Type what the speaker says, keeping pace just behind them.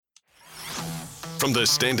From the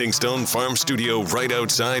Standing Stone Farm Studio right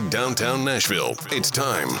outside downtown Nashville, it's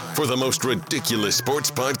time for the most ridiculous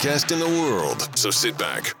sports podcast in the world. So sit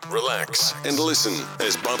back, relax, and listen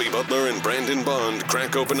as Bobby Butler and Brandon Bond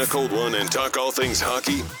crack open a cold one and talk all things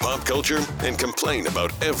hockey, pop culture, and complain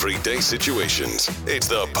about everyday situations. It's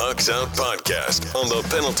the Pucks Out Podcast on the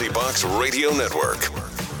Penalty Box Radio Network.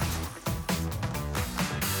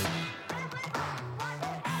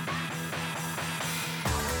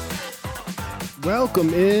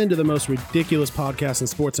 Welcome into the most ridiculous podcast in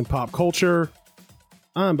sports and pop culture.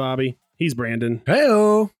 I'm Bobby. He's Brandon.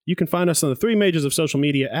 Hey-o. You can find us on the three majors of social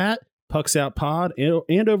media at Pucks Out Pod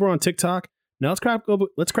and over on TikTok. Now let's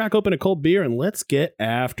crack open a cold beer and let's get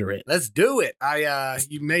after it. Let's do it.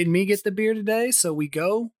 You made me get the beer today, so we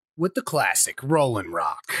go with the classic Rolling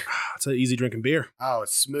Rock. It's an easy drinking beer. Oh,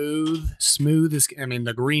 it's smooth as,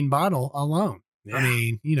 the green bottle alone. Yeah.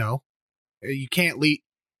 You can't leave.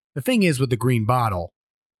 The thing is with the green bottle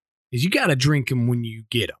is you got to drink them when you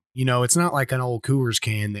get them. It's not like an old Coors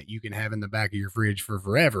can that you can have in the back of your fridge for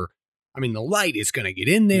forever. The light is going to get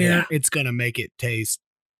in there. Yeah. It's going to make it taste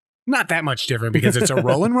not that much different because it's a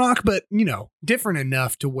Rolling Rock, but, different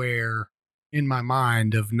enough to where in my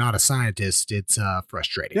mind of not a scientist, it's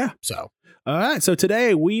frustrating. Yeah. So. All right. So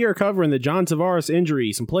today we are covering the John Tavares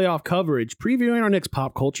injury, some playoff coverage, previewing our next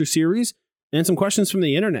pop culture series, and some questions from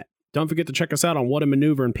the internet. Don't forget to check us out on What a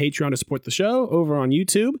Maneuver and Patreon to support the show over on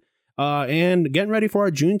YouTube. And getting ready for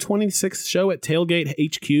our June 26th show at Tailgate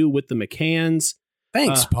HQ with the McCanns.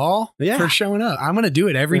 Thanks, Paul, for showing up. I'm going to do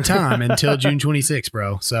it every time until June 26th,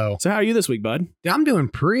 bro. So how are you this week, bud? I'm doing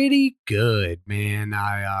pretty good, man.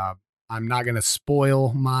 I'm not going to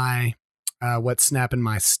spoil my what's snapping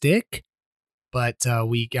my stick, but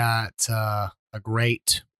we got a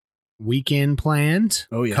great weekend planned.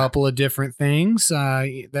 Oh yeah, couple of different things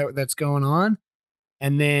that's going on,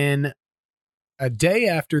 and then a day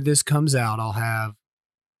after this comes out, I'll have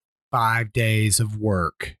 5 days of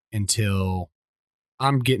work until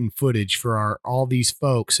I'm getting footage for all these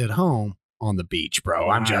folks at home on the beach, bro.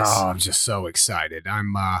 Nice. I'm just so excited.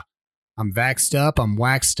 I'm vaxxed up. I'm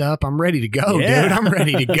waxed up. I'm ready to go, dude. I'm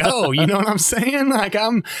ready to go. You know what I'm saying? Like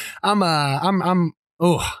I'm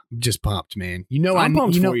just pumped, man. I'm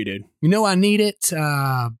pumped for you, dude. I need it.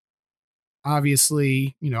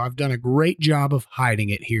 Obviously, I've done a great job of hiding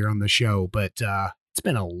it here on the show, but it's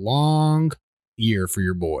been a long year for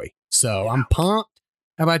your boy. So I'm pumped.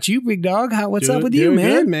 How about you, big dog? What's up with you,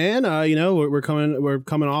 man? Good, man. We're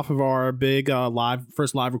coming off of our big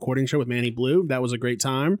first live recording show with Manny Blue. That was a great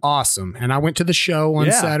time. Awesome. And I went to the show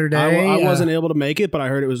on Saturday. I wasn't able to make it, but I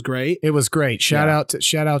heard it was great. It was great. Shout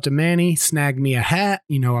out to Manny. Snagged me a hat.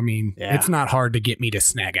 It's not hard to get me to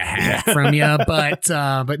snag a hat from you, but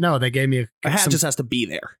no, they gave me a hat just has to be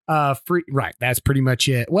there. Free. Right. That's pretty much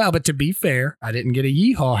it. Well, but to be fair, I didn't get a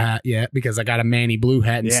Yeehaw hat yet because I got a Manny Blue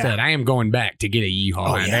hat instead. I am going back to get a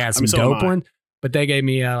Yeehaw. They had some dope one, but they gave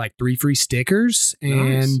me like 3 free stickers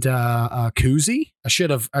and a koozie. I should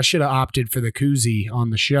have opted for the koozie on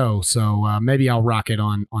the show, so maybe I'll rock it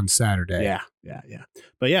on Saturday. Yeah.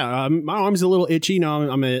 But my arm's a little itchy.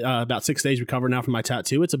 I'm about 6 days recovered now from my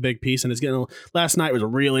tattoo. It's a big piece, and it's getting. Last night was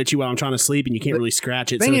real itchy while I'm trying to sleep, and you can't really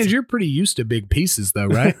scratch it. Thing is, you're pretty used to big pieces, though,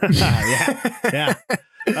 right? Yeah.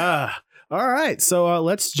 All right, so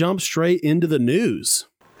let's jump straight into the news.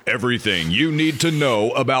 Everything you need to know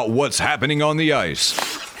about what's happening on the ice.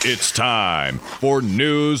 It's time for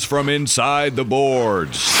news from inside the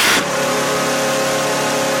boards.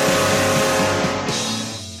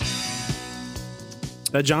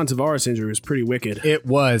 That John Tavares injury was pretty wicked. It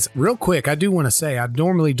was. Real quick, I do want to say I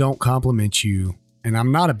normally don't compliment you, and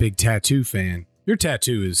I'm not a big tattoo fan. Your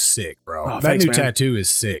tattoo is sick, bro. That thanks, new man. Tattoo is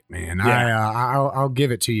sick, man. Yeah. I'll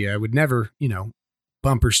give it to you. I would never,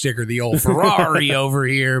 bumper sticker the old Ferrari over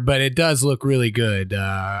here, but it does look really good.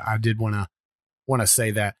 I did want to say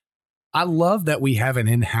that. I love that we have an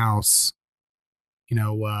in-house,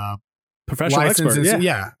 Professional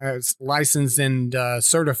expert. Licensed and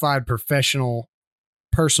certified professional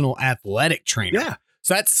personal athletic trainer. Yeah.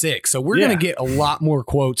 So that's sick. So we're going to get a lot more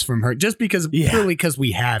quotes from her just purely because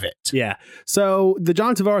we have it. Yeah. So the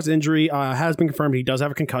John Tavares injury has been confirmed. He does have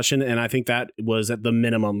a concussion, and I think that was at the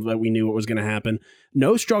minimum that we knew what was going to happen.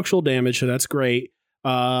 No structural damage, so that's great.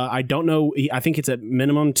 I don't know. I think it's at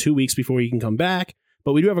minimum 2 weeks before he can come back.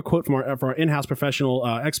 But we do have a quote from our in-house professional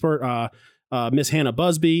expert, Miss Hannah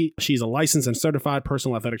Busby. She's a licensed and certified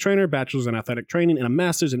personal athletic trainer, bachelor's in athletic training, and a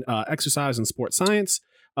master's in exercise and sports science.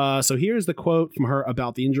 So here's the quote from her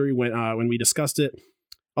about the injury when we discussed it.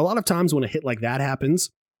 A lot of times when a hit like that happens,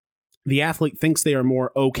 the athlete thinks they are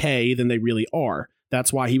more okay than they really are.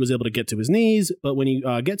 That's why he was able to get to his knees. But when he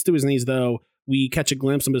gets to his knees, though, we catch a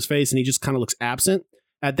glimpse of his face and he just kind of looks absent.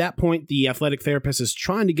 At that point, the athletic therapist is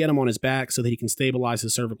trying to get him on his back so that he can stabilize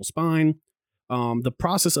his cervical spine. The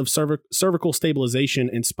process of cervical stabilization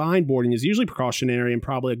and spine boarding is usually precautionary and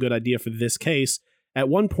probably a good idea for this case. At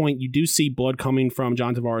one point, you do see blood coming from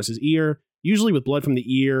John Tavares' ear. Usually with blood from the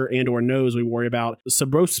ear and or nose, we worry about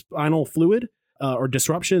cerebrospinal fluid or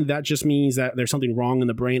disruption. That just means that there's something wrong in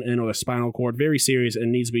the brain and or the spinal cord, very serious,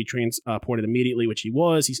 and needs to be transported immediately, which he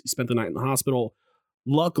was. He spent the night in the hospital.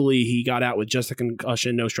 Luckily, he got out with just a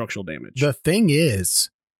concussion, no structural damage. The thing is,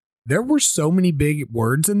 there were so many big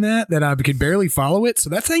words in that I could barely follow it. So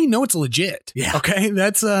that's how you know it's legit. Yeah. Okay.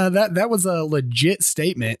 That's that was a legit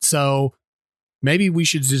statement. So maybe we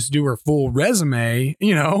should just do her full resume.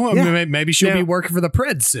 You know, Yeah. maybe she'll be working for the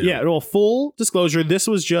Preds soon. Yeah. Well, full disclosure, this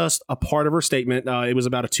was just a part of her statement. It was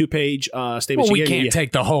about a 2-page statement. Well, she we gave can't me.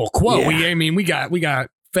 take the whole quote. Yeah. We got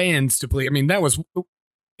fans to please. I mean, that was,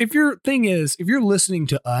 if you're listening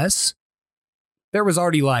to us, there was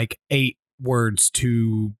already like 8 words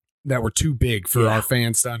that were too big for our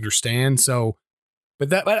fans to understand. So, but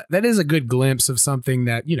that is a good glimpse of something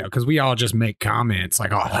that, you know, because we all just make comments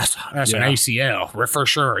like, oh, that's an ACL for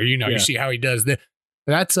sure. You know, you see how he does this.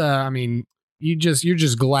 That's I mean, you're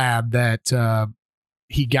just glad that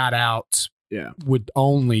he got out with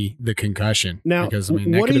only the concussion. Now, because, I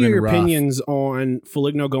mean, what are your rough. opinions on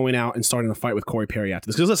Foligno going out and starting a fight with Corey Perry after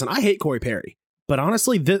this? Because listen, I hate Corey Perry, but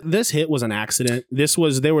honestly, this hit was an accident.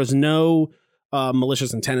 There was no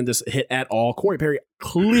malicious intent in this hit at all. Corey Perry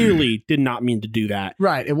clearly did not mean to do that.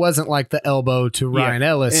 Right. It wasn't like the elbow to Ryan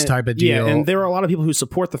Ellis type of deal. Yeah, and there are a lot of people who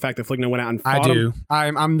support the fact that Foligno went out and fought him.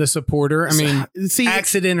 I'm the supporter. I mean, see,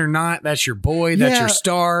 accident or not, that's your boy. That's your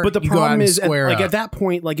star. But the problem is, at that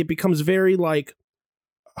point, like, it becomes very like,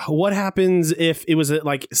 what happens if it was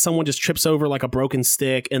like someone just trips over like a broken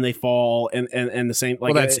stick and they fall and the same,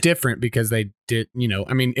 like, well, that's different because they did, you know,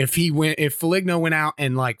 I mean, if Foligno went out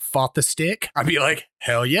and like fought the stick, I'd be like,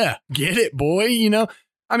 hell yeah, get it, boy. You know,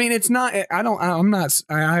 I mean, it's not, I'm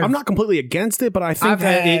not completely against it, but I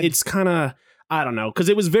think it's kind of, I don't know, because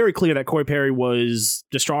it was very clear that Corey Perry was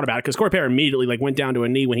distraught about it, because Corey Perry immediately like went down to a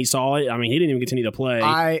knee when he saw it. I mean, he didn't even continue to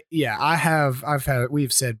play.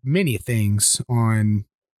 We've said many things on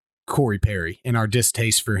Corey Perry and our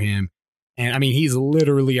distaste for him. And I mean, he's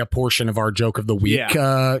literally a portion of our joke of the week,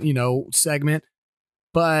 segment.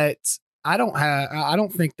 But I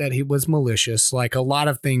don't think that he was malicious. Like a lot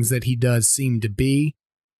of things that he does seem to be.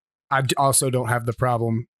 I also don't have the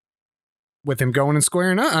problem with him going and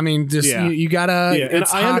squaring up. I mean, just you gotta. Yeah.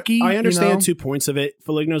 It's hockey. I understand 2 points of it.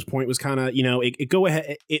 Foligno's point was kind of, you know, it go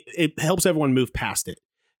ahead. It helps everyone move past it,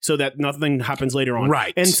 so that nothing happens later on.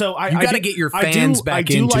 Right. And so you got to get your fans back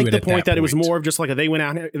into it. I do like the point that it was more of just like they went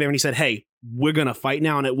out there and he said, hey, we're going to fight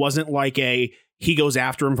now. And it wasn't like he goes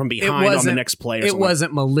after him from behind on the next play. It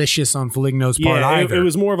wasn't malicious on Foligno's part either. It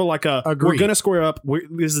was more of a we're going to square up.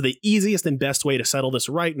 This is the easiest and best way to settle this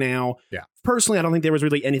right now. Yeah. Personally, I don't think there was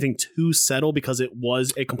really anything to settle because it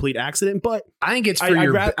was a complete accident. But I think it's for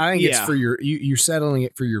it's for you're settling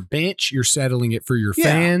it for your bench. You're settling it for your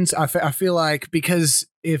fans. I feel like, because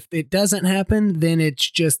if it doesn't happen, then it's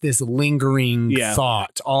just this lingering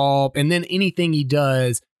thought. And then anything he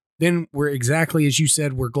does, then we're exactly as you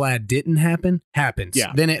said, we're glad didn't happens.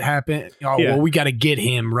 Yeah. Then it happened. Oh, well, we got to get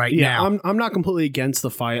him right now. I'm not completely against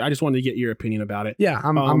the fight. I just wanted to get your opinion about it. Yeah,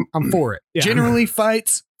 I'm for it. Yeah. Generally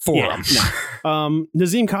fights for him. No.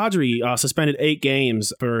 Nazem Kadri suspended 8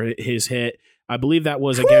 games for his hit. I believe that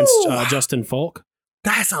was against Justin Falk.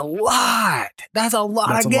 That's a lot. That's a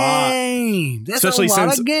lot of games. Especially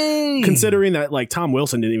since considering that like Tom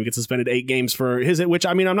Wilson didn't even get suspended 8 games for his hit, which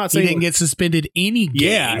I mean, I'm not saying he didn't get suspended any games.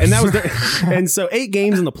 Yeah, and that was and so 8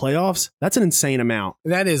 games in the playoffs. That's an insane amount.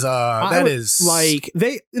 That's the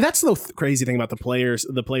crazy thing about the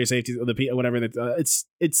player safety, whatever. It's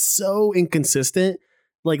so inconsistent.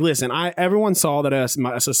 Like, listen, everyone saw that a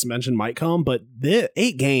suspension might come, but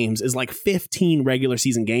 8 games is like 15 regular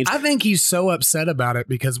season games. I think he's so upset about it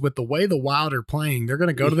because with the way the Wild are playing, they're going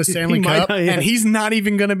to go to the Stanley Cup, and he's not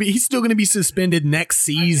even going to be. He's still going to be suspended next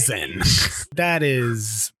season. That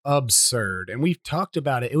is absurd, and we've talked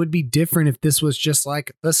about it. It would be different if this was just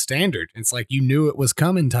like the standard. It's like you knew it was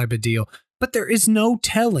coming type of deal. But there is no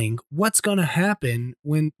telling what's going to happen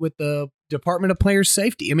with the Department of Player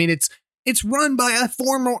Safety. I mean, it's run by a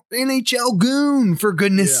former NHL goon, for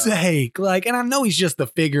goodness sake. Like, and I know he's just the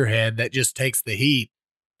figurehead that just takes the heat.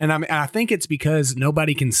 And I think it's because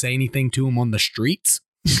nobody can say anything to him on the streets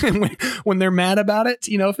when they're mad about it.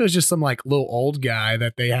 You know, if it was just some like little old guy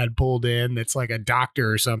that they had pulled in that's like a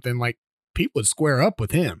doctor or something, like people would square up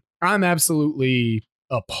with him. I'm absolutely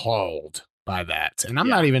appalled by that. And I'm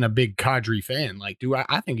not even a big Kadri fan. Like,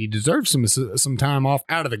 I think he deserves some time off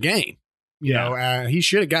out of the game. You know, he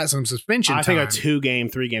should have got some suspension time. I think a 2-game,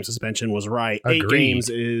 3-game suspension was right. Agreed. 8 games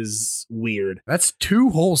is weird. That's 2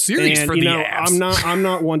 whole series and, for the Avs. I'm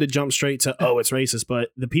not one to jump straight to, it's racist, but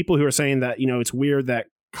the people who are saying that, it's weird that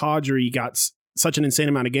Kadri got such an insane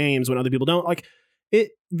amount of games when other people don't, like,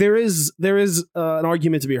 there is an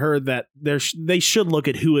argument to be heard that they should look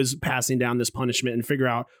at who is passing down this punishment and figure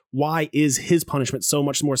out why is his punishment so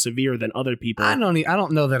much more severe than other people. I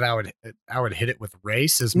don't know that I would hit it with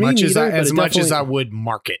race as much as I would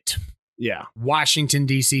market. Yeah, Washington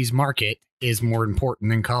D.C.'s market is more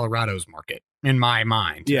important than Colorado's market in my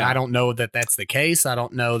mind. Yeah, I don't know that that's the case. I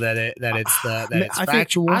don't know that it's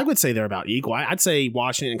factual. I would say they're about equal. I'd say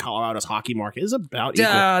Washington and Colorado's hockey market is about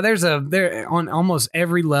equal. There on almost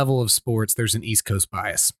every level of sports, there's an East Coast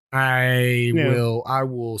bias. I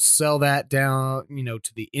will sell that down,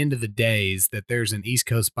 to the end of the days that there's an East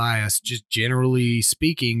Coast bias, just generally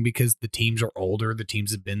speaking, because the teams are older, the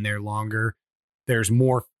teams have been there longer. There's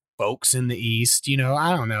more folks in the East,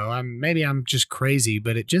 I don't know. Maybe I'm just crazy,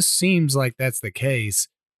 but it just seems like that's the case.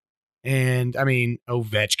 And I mean,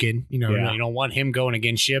 Ovechkin, you don't want him going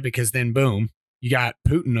against you because then boom, you got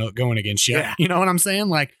Putin going against you. Yeah. You know what I'm saying?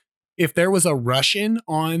 Like, if there was a Russian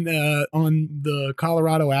on the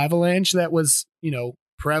Colorado Avalanche that was,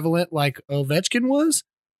 prevalent like Ovechkin was,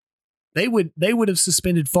 they would have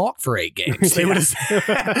suspended Falk for 8 games. They would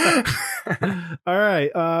have. All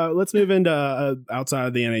right, let's move into outside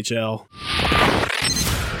of the NHL.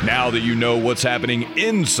 Now that you know what's happening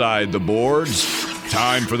inside the boards,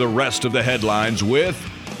 time for the rest of the headlines with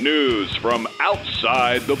news from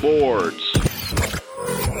outside the boards.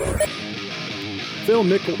 Phil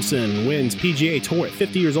Mickelson wins PGA Tour at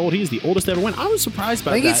 50 years old. He's the oldest to ever win. I was surprised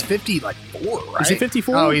by that. I think he's 54, right? Is he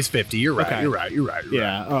 54? Oh, he's 50. You're right. Okay. You're right.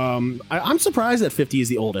 Yeah. I'm surprised that 50 is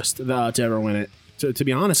the oldest to ever win it. To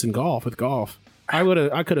be honest, in golf,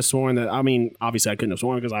 I could have sworn that. I mean, obviously, I couldn't have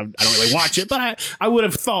sworn because I don't really watch it, but I would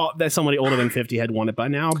have thought that somebody older than 50 had won it by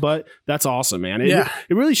now. But that's awesome, man. It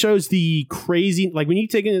really shows the crazy, like when you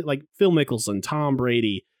take it, like Phil Mickelson, Tom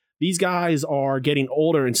Brady. These guys are getting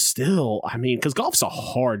older and still, I mean, because golf's a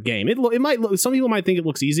hard game. It might look, some people might think it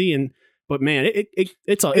looks easy, but man,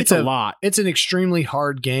 it's a lot. It's an extremely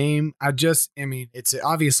hard game. It's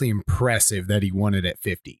obviously impressive that he won it at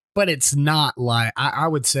 50, but it's not like, I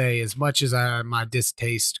would say, as much as my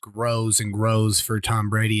distaste grows and grows for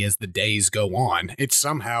Tom Brady as the days go on, it's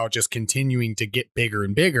somehow just continuing to get bigger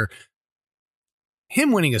and bigger.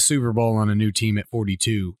 Him winning a Super Bowl on a new team at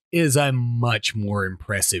 42 is a much more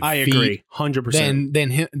impressive feat. I agree, 100%.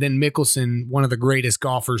 Than Mickelson, one of the greatest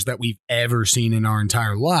golfers that we've ever seen in our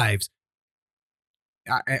entire lives,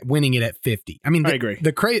 winning it at 50. I mean, I agree.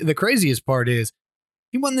 The craziest part is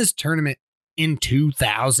he won this tournament in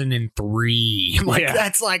 2003.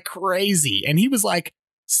 That's like crazy. And he was like,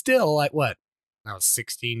 still like what? That was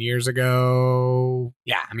 16 years ago.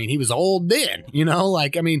 Yeah, I mean, he was old then,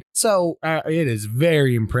 so it is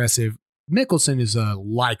very impressive. Mickelson is a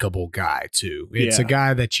likable guy, too. It's a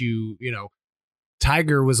guy that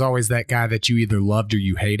Tiger was always that guy that you either loved or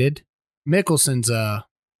you hated. Mickelson's a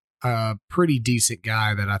pretty decent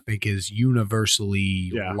guy that I think is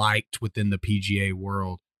universally liked within the PGA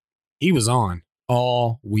world. He was on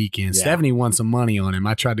all weekend. Yeah. Stephanie won some money on him.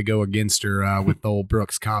 I tried to go against her with the old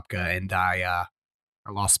Brooks Koepka, and I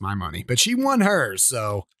lost my money, but she won hers.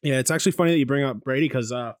 So yeah, it's actually funny that you bring up Brady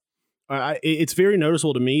because it's very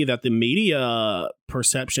noticeable to me that the media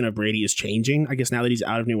perception of Brady is changing. I guess now that he's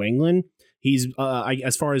out of New England, he's I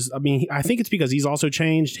think it's because he's also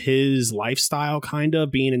changed his lifestyle. Kind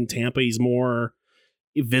of being in Tampa, he's more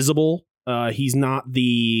visible. He's not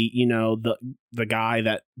the guy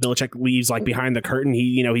that Belichick leaves like behind the curtain.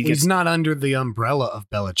 He's not under the umbrella of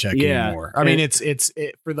Belichick anymore. I mean, it's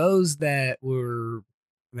for those that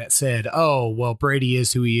said, oh, well, Brady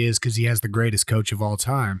is who he is because he has the greatest coach of all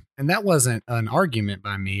time. And that wasn't an argument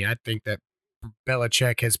by me. I think that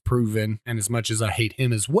Belichick has proven, and as much as I hate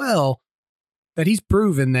him as well, that he's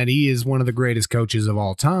proven that he is one of the greatest coaches of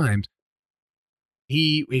all time.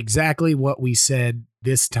 He exactly what we said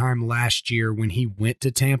this time last year when he went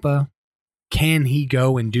to Tampa. Can he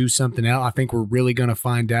go and do something else? I think we're really going to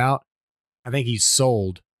find out. I think he's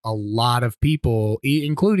sold a lot of people,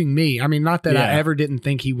 including me. I mean, not that I ever didn't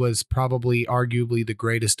think he was probably arguably the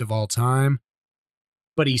greatest of all time,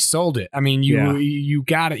 but he sold it. I mean, you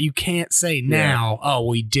got it. You can't say now, oh,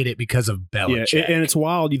 well, he did it because of Belichick. Yeah, and it's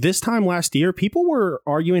wild. This time last year, people were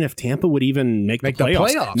arguing if Tampa would even make the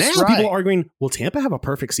playoffs. Now people are arguing, will Tampa have a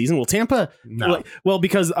perfect season? Will Tampa? No. Well,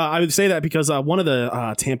 because I would say that because one of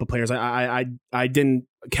the Tampa players, I didn't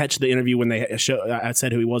catch the interview when they I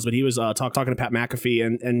said who he was, but he was talking to Pat McAfee,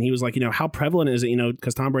 and he was like, how prevalent is it,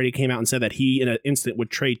 because Tom Brady came out and said that he in an instant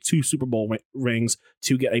would trade 2 Super Bowl rings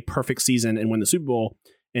to get a perfect season and win the Super Bowl.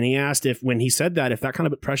 And he asked when he said that, if that kind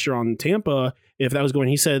of put pressure on Tampa, if that was going,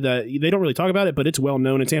 he said that they don't really talk about it, but it's well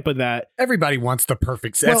known in Tampa that everybody wants the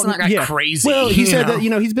perfect season. That's not crazy. Well, he said that,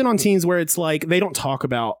 he's been on teams where it's like, they don't talk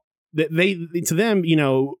about they to them,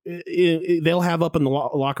 they'll have up in the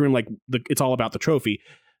locker room, like it's all about the trophy.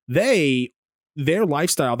 Their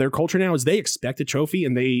lifestyle, their culture now is they expect a trophy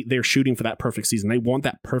and they're shooting for that perfect season. They want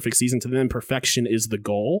that perfect season. To them, perfection is the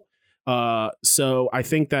goal. So I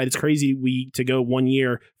think that it's crazy to go 1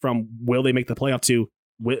 year from will they make the playoff to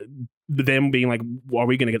them being like, well, are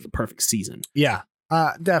we going to get the perfect season? Yeah.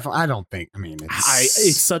 Definitely. I don't think. I mean,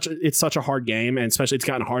 it's such a hard game, and especially it's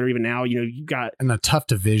gotten harder even now. You've got in a tough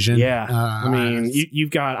division. Yeah, I mean, you've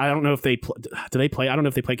got. I don't know if they do they play. I don't know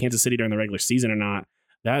if they play Kansas City during the regular season or not.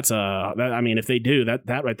 That's I mean, if they do,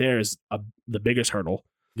 that right there is the biggest hurdle.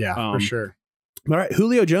 Yeah, for sure. All right,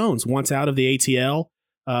 Julio Jones wants out of the ATL.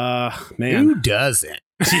 Man, who doesn't?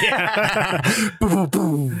 Yeah.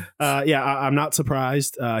 I'm not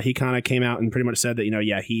surprised. He kind of came out and pretty much said that,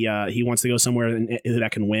 he wants to go somewhere that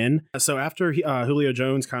can win. So after Julio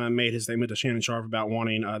Jones kind of made his statement to Shannon Sharpe about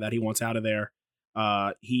wanting that he wants out of there,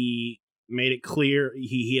 he made it clear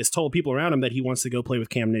he has told people around him that he wants to go play with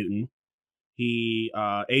Cam Newton.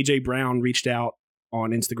 AJ Brown reached out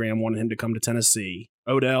on Instagram, wanted him to come to Tennessee.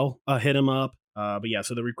 Odell hit him up. But yeah,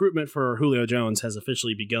 so the recruitment for Julio Jones has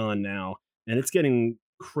officially begun now, and it's getting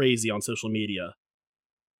crazy on social media.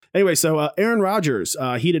 Anyway, so Aaron Rodgers,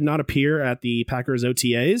 he did not appear at the Packers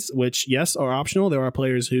OTAs, which, yes, are optional. There are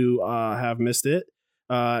players who have missed it.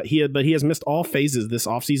 But he has missed all phases this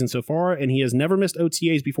offseason so far, and he has never missed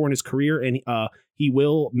OTAs before in his career, and he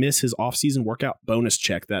will miss his offseason workout bonus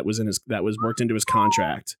check that was worked into his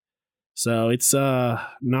contract. So it's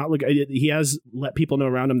not like he has let people know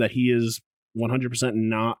around him that he is 100%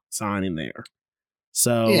 not signing there.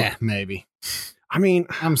 So yeah, maybe. I mean,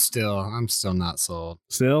 I'm still not sold.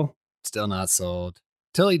 Still not sold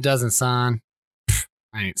till he doesn't sign.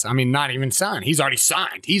 Not even sign. He's already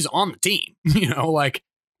signed. He's on the team.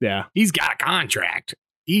 Yeah, he's got a contract.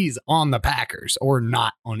 He's on the Packers or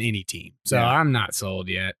not on any team. So yeah. I'm not sold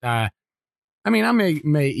yet. I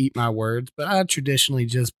may eat my words, but I traditionally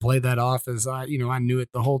just play that off as I knew it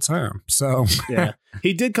the whole time. So yeah,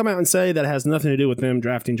 he did come out and say that it has nothing to do with them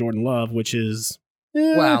drafting Jordan Love, which is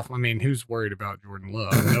well, who's worried about Jordan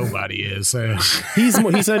Love? Nobody is. He said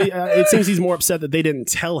it seems he's more upset that they didn't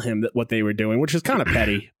tell him that what they were doing, which is kind of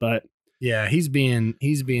petty. But yeah, he's being.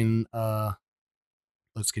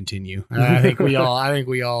 Let's continue. I think we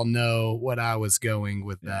all know what I was going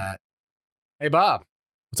with that. Hey, Bob,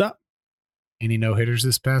 what's up? Any no hitters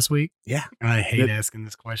this past week? Yeah, I hate asking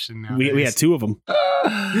this question now. We had 2 of them.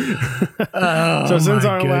 So since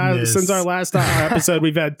our last episode,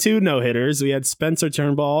 we've had 2 no hitters. We had Spencer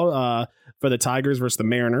Turnbull for the Tigers versus the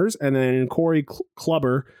Mariners, and then Corey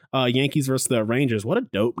Kluber, Yankees versus the Rangers. What a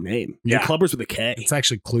dope name! Yeah, and Kluber's with a K. It's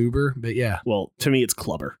actually Kluber, but yeah. Well, to me, it's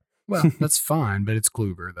Kluber. Well, that's fine, but it's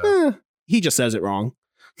Kluber though. He just says it wrong.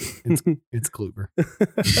 It's Kluber.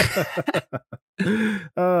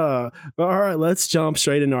 All right, let's jump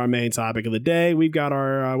straight into our main topic of the day. We've got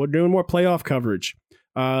we're doing more playoff coverage.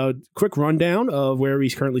 Quick rundown of where we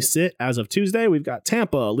currently sit as of Tuesday. We've got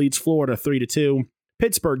Tampa leads Florida 3-2,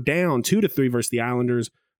 Pittsburgh down 2-3 versus the Islanders,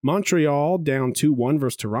 Montreal down 2-1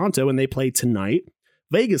 versus Toronto, and they play tonight.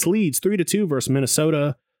 Vegas leads 3-2 versus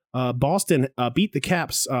Minnesota. Boston beat the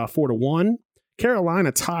Caps 4-1.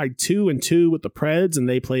 Carolina tied 2-2 with the Preds, and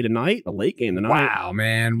they play tonight, a late game tonight. Wow,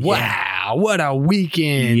 man. Wow. What a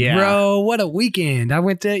weekend, bro. What a weekend. I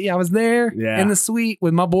was there in the suite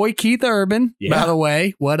with my boy Keith Urban, by the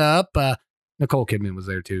way. What up? Nicole Kidman was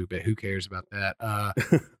there too, but who cares about that?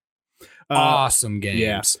 Awesome games.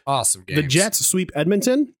 Yeah. Awesome games. The Jets sweep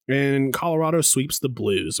Edmonton, and Colorado sweeps the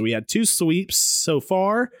Blues. So we had 2 sweeps so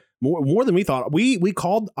far. More than we thought.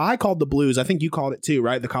 I called the Blues. I think you called it too,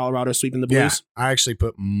 right? The Colorado sweeping the Blues. Yeah, I actually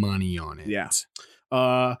put money on it. Yeah.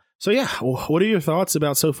 What are your thoughts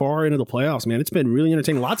about so far into the playoffs, man? It's been really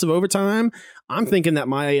entertaining. Lots of overtime. I'm thinking that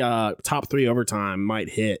my top 3 overtime might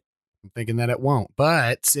hit. I'm thinking that it won't,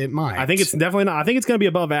 but it might. I think it's definitely not. I think it's going to be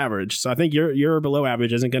above average. So I think your below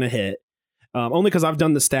average isn't going to hit. Only because I've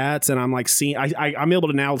done the stats and I'm like seeing. I'm able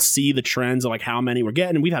to now see the trends of like how many we're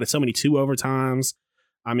getting. We've had so many 2 overtimes.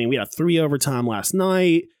 We had 3 overtime last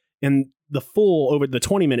night, and the full over the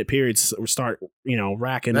 20-minute periods start,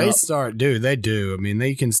 racking up. They do.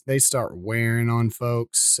 They start wearing on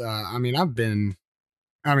folks. This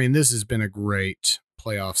has been a great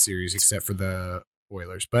playoff series, except for the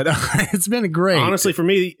Oilers, but it's been great. Honestly, for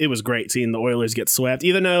me, it was great seeing the Oilers get swept.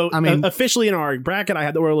 Even though, officially in our bracket, I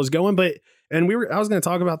had the Oilers going, I was going to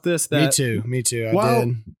talk about this. Me too.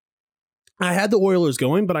 I had the Oilers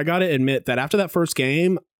going, but I got to admit that after that first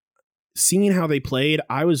game, seeing how they played,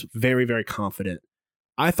 I was very, very confident.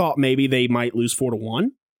 I thought maybe they might lose 4-1,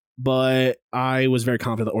 but I was very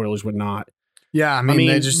confident the Oilers would not. Yeah, I mean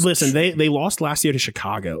they lost last year to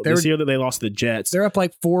Chicago. This year that they lost to the Jets. They're up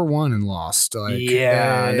like 4-1 and lost.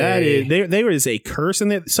 That is there is a curse in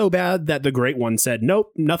there so bad that the great one said,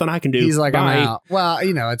 "Nope, nothing I can do." He's like, bye. I'm out. Well,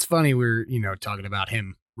 it's funny we're talking about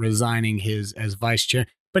him resigning as vice chair,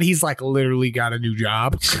 but he's like literally got a new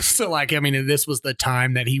job. So this was the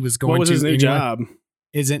time that he was going. What was his new job?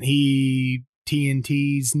 Isn't he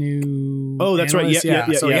TNT's new? Oh, that's analyst? right.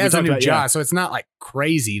 Yeah. So he has a new job. Yeah. So it's not like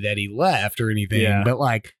crazy that he left or anything. Yeah. But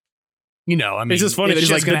it's just funny. It's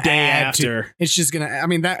just like the day after. It's just gonna.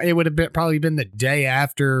 That it would have probably been the day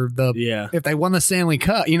after if they won the Stanley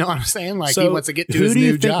Cup. You know what I'm saying? Like he wants to get to his new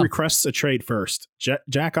job. Who do you think requests a trade first?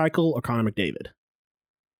 Jack Eichel or Connor McDavid?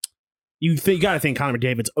 You got to think Connor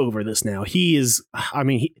McDavid's over this now. He is.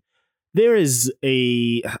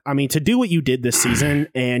 To do what you did this season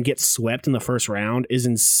and get swept in the first round is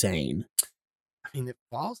insane. It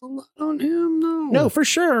falls a lot on him, though. No, for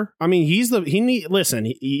sure. Listen,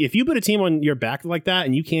 if you put a team on your back like that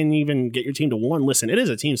and you can't even get your team to one, listen, it is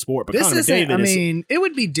a team sport. But Connor McDavid it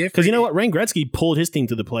would be different. Because you know what? Wayne Gretzky pulled his team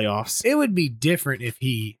to the playoffs. It would be different if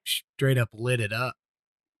he straight up lit it up.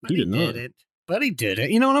 He did not. But he did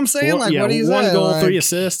it. You know what I'm saying? One goal, 3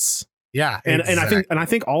 assists. Yeah, and I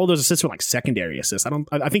think all of those assists were like secondary assists.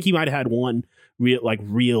 I think he might have had one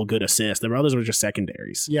real good assist. The others were just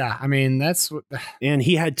secondaries. Yeah, that's what. And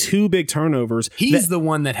he had 2 big turnovers. He's the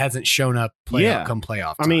one that hasn't shown up come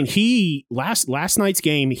playoff time. He last night's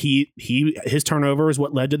game, his turnover is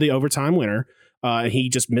what led to the overtime winner. He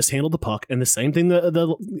just mishandled the puck, and the same thing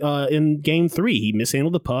in game 3, he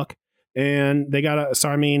mishandled the puck, and they got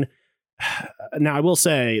now I will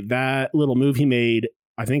say that little move he made,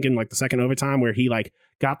 I think in like the second overtime where he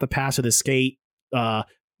got the pass of the skate,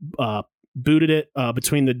 booted it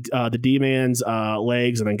between the D-man's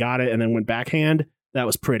legs and then got it and then went backhand. That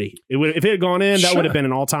was pretty. If it had gone in, that would have been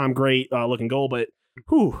an all-time great looking goal. But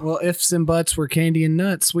well, ifs and buts were candy and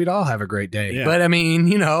nuts, we'd all have a great day. Yeah. But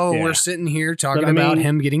we're sitting here talking about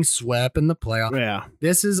him getting swept in the playoffs. Yeah,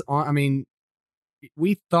 this is.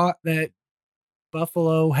 We thought that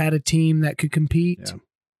Buffalo had a team that could compete. Yeah.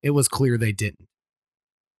 It was clear they didn't.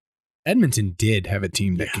 Edmonton did have a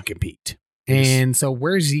team that could compete. And so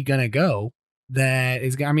where's he going to go? That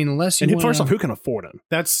is, unless you first off, who can afford him?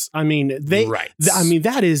 That's,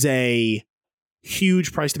 that is a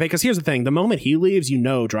huge price to pay. Because here's the thing: the moment he leaves,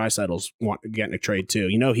 Draisaitl's getting a trade too.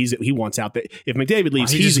 He wants out. That if McDavid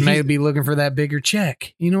leaves, he may be looking for that bigger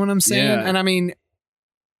check. You know what I'm saying? Yeah. And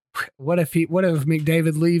what if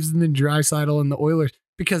McDavid leaves and then Draisaitl and the Oilers?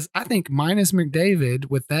 Because I think minus McDavid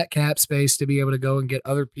with that cap space to be able to go and get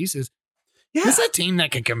other pieces, it's a team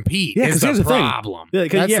that can compete. Yeah, because here's the problem.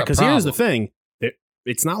 Because here's the thing.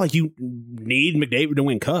 It's not like you need McDavid to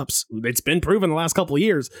win cups. It's been proven the last couple of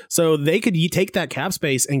years. So they could take that cap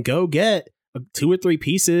space and go get 2 or 3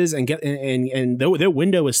 pieces and get and their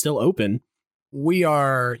window is still open. We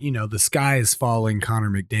are, the sky is falling Connor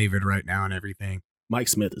McDavid right now and everything. Mike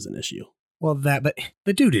Smith is an issue. Well, but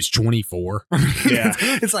the dude is 24. Yeah.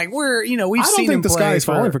 It's like we've seen him play. I don't think the sky is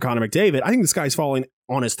falling for Connor McDavid. I think the sky is falling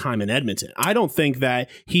on his time in Edmonton. I don't think that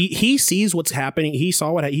he sees what's happening. He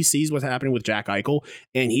sees what's happening with Jack Eichel,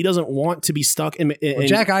 and he doesn't want to be stuck in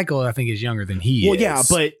Jack Eichel, I think, is younger than he is.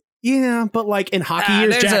 Well, yeah, but like in hockey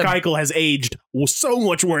years, Jack Eichel has aged so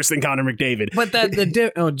much worse than Connor McDavid. But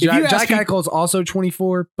Jack Eichel is also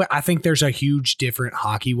 24, but I think there's a huge difference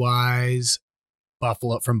hockey-wise.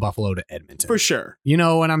 From Buffalo to Edmonton. For sure. You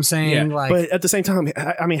know what I'm saying? Yeah. But at the same time,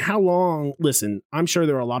 how long, listen, I'm sure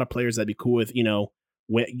there are a lot of players that'd be cool with,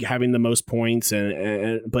 having the most points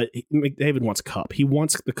but McDavid wants a cup. He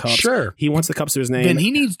wants the cups. Sure. He wants the cups to his name. Then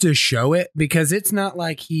he needs to show it because it's not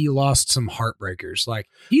like he lost some heartbreakers. Like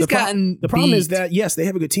the problem is that, yes, they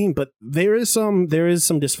have a good team, but there is some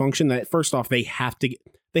dysfunction that first off, they have to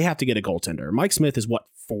get a goaltender. Mike Smith is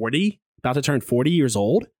 40? About to turn 40 years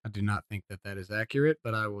old. I do not think that is accurate,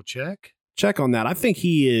 but I will check. Check on that. I think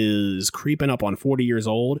he is creeping up on 40 years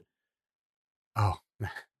old. Oh,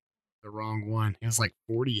 the wrong one. It was like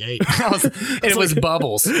 48. It was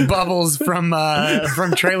Bubbles. Bubbles from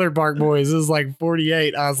Trailer Park Boys. It was like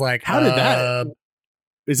 48. I was like, how did that?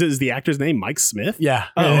 Is the actor's name Mike Smith? Yeah.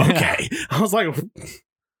 Oh, okay. I was like,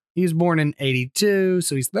 He was born in 82,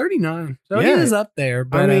 so he's 39. So he is up there.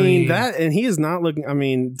 But I mean that, and he is not looking. I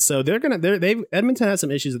mean, so Edmonton has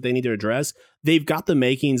some issues that they need to address. They've got the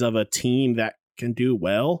makings of a team that can do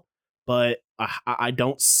well, but I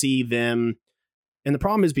don't see them. And the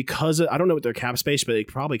problem is because I don't know what their cap space, but they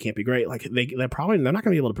probably can't be great. Like they're not going to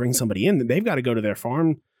be able to bring somebody in. They've got to go to their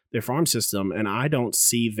farm system, and I don't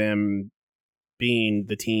see them being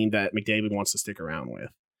the team that McDavid wants to stick around with.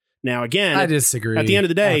 Now, again, I disagree. At the end of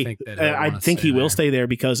the day, I think he will stay there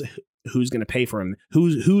because who's going to pay for him?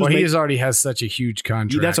 He already has such a huge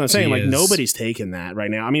contract. That's what I'm saying. Like nobody's taking that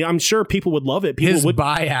right now. I mean, I'm sure people would love it. His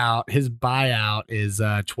buyout is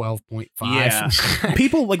 12.5. Yeah.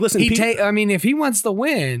 People like listen. If he wants to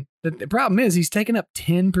win, the problem is he's taking up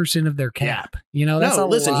 10% of their cap. Yeah. That's a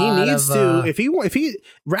lot. He needs to if he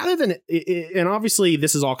rather than and obviously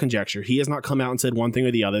this is all conjecture. He has not come out and said one thing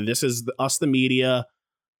or the other. This is us, the media,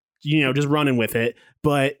 just running with it.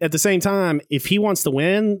 But at the same time, if he wants to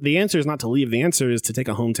win, the answer is not to leave. The answer is to take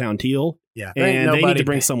a hometown deal. Yeah. And they need to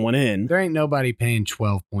bring someone in. There ain't nobody paying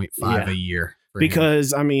 12.5 a year.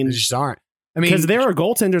 Because, I mean, they just aren't. Because there are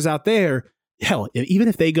goaltenders out there. Hell, even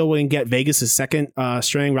if they go and get Vegas' second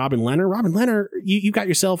string, Robin Lehner, you got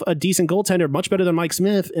yourself a decent goaltender, much better than Mike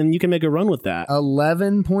Smith, and you can make a run with that.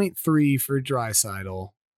 11.3 for Draisaitl.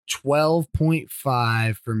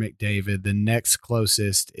 12.5 for McDavid. The next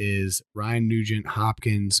closest is Ryan Nugent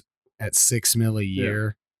Hopkins at $6 million a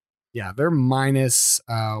year. Yeah, they're minus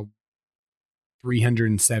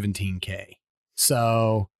 317K.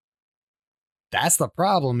 So that's the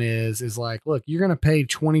problem is like, look, you're going to pay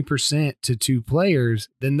 20% to two players.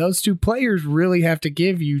 Then those two players really have to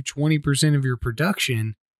give you 20% of your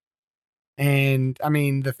production. And I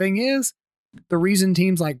mean, the thing is, the reason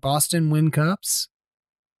teams like Boston win cups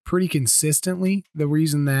pretty consistently, the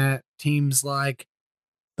reason that teams like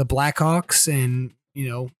the Blackhawks and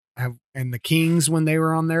the Kings, when they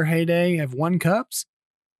were on their heyday, have won cups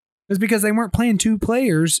is because they weren't playing two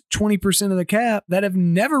players 20% of the cap that have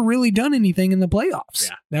never really done anything in the playoffs.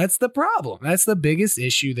 Yeah. That's the problem. That's the biggest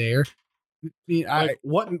issue there.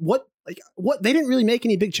 What they didn't really make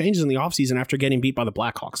any big changes in the offseason after getting beat by the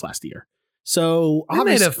Blackhawks last year. So they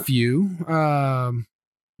made a few.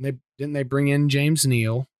 Didn't they bring in James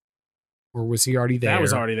Neal? Or was he already there? That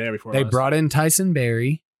was already there before. They brought in Tyson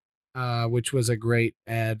Barrie, which was a great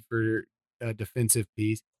ad for a defensive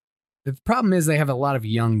piece. The problem is they have a lot of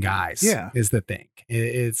young guys. Yeah, is the thing.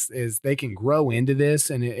 Is they can grow into this,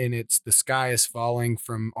 and it's the sky is falling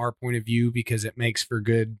from our point of view because it makes for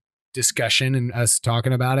good discussion and us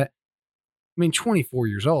talking about it. I mean, 24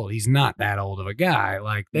 years old. He's not that old of a guy.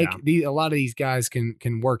 Like a lot of these guys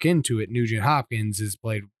can work into it. Nugent Hopkins has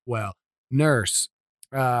played well. Nurse.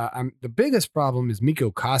 The biggest problem is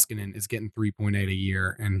Mikko Koskinen is getting 3.8 a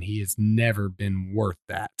year, and he has never been worth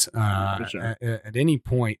that at any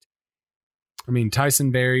point. I mean,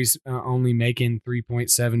 Tyson Barrie's only making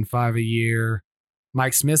 3.75 a year.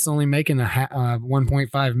 Mike Smith's only making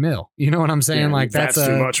 1.5 mil. You know what I'm saying? Yeah, that's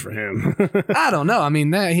too much for him. I don't know. I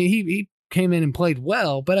mean, that he came in and played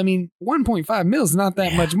well, but I mean, 1.5 mil is not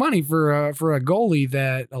that much money for a goalie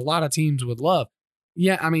that a lot of teams would love.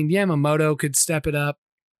 Yeah, I mean, Yamamoto could step it up.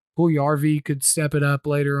 Puljujarvi could step it up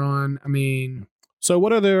later on. I mean, so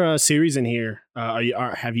what other series in here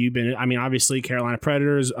have you been? I mean, obviously Carolina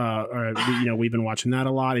Predators. We've been watching that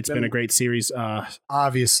a lot. It's been a great series.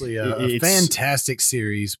 Obviously, a fantastic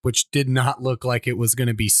series, which did not look like it was going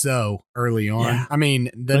to be so early on. Yeah. I mean,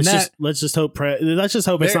 let's just hope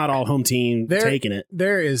it's not all home team taking it.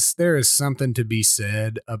 There is something to be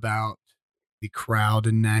said about the crowd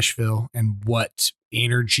in Nashville and what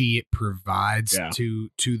energy it provides to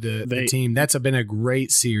the team. That's been a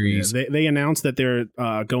great series. Yeah, they announced that they're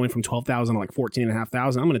going from 12,000 to like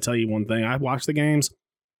 14,500. I'm going to tell you one thing. I watched the games.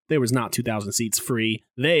 There was not 2,000 seats free.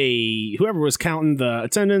 Whoever was counting the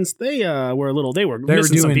attendance, they were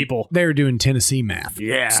missing some people. They were doing Tennessee math.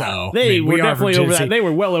 Yeah. So we were definitely over that. They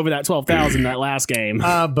were well over that 12,000 that last game.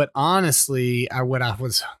 But honestly, what I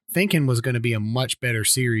was thinking was going to be a much better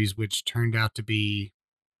series, which turned out to be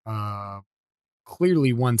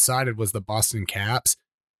clearly one-sided, was the Boston Caps.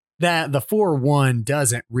 That the 4-1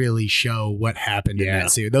 doesn't really show what happened in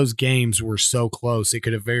that series. Those games were so close. It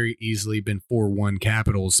could have very easily been 4-1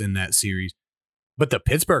 Capitals in that series. But the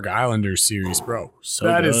Pittsburgh Islanders series, bro,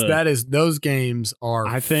 that is those games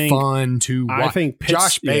are fun to watch. I think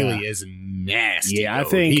Josh Bailey is nasty. Yeah, I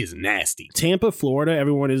think he is nasty. Tampa, Florida,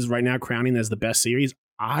 everyone is right now crowning as the best series.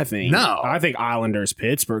 I think Islanders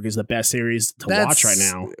Pittsburgh is the best series to watch right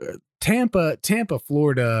now. Tampa,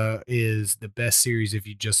 Florida is the best series if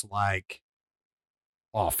you just like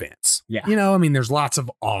offense. Yeah. There's lots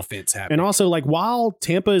of offense happening. And also, like, while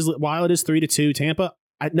it is 3-2, Tampa,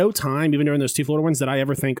 at no time, even during those two Florida wins, did I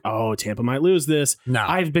ever think, oh, Tampa might lose this. No.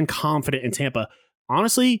 I've been confident in Tampa.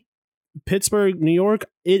 Honestly, Pittsburgh, New York,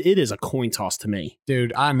 it is a coin toss to me.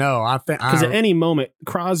 Dude, I know. I think because at any moment,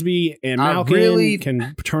 Crosby and Malkin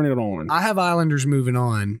can turn it on. I have Islanders moving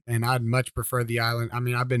on, and I'd much prefer the Island.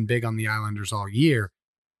 I've been big on the Islanders all year.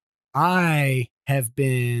 I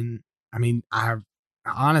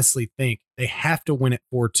honestly think they have to win it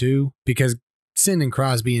 4-2 because sending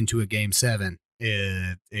Crosby into a game 7,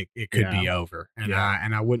 it could be over. And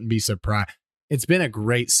I wouldn't be surprised. It's been a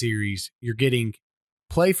great series. You're getting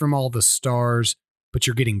play from all the stars, but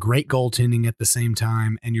you're getting great goaltending at the same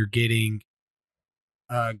time, and you're getting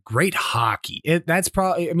great hockey. That's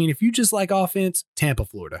probably, if you just like offense, Tampa,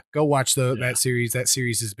 Florida, go watch that series. That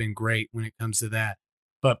series has been great when it comes to that.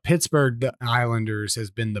 But Pittsburgh, the Islanders,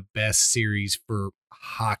 has been the best series for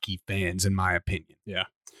hockey fans, in my opinion. Yeah.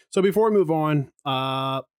 So before we move on,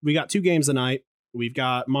 we got 2 games tonight. We've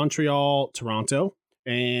got Montreal, Toronto,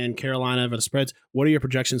 and Carolina versus Preds. What are your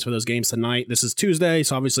projections for those games tonight? This is Tuesday,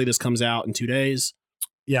 so obviously this comes out in 2 days.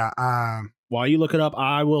 Yeah. While you look it up,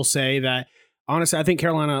 I will say that honestly, I think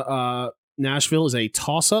Carolina, Nashville is a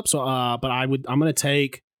toss-up. So, but I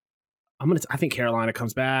think Carolina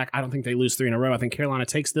comes back. I don't think they lose 3 in a row. I think Carolina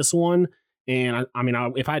takes this one. And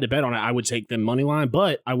if I had to bet on it, I would take the money line,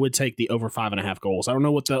 but I would take the over 5.5 goals. I don't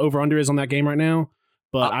know what the over-under is on that game right now,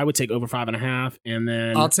 but I would take over 5.5. And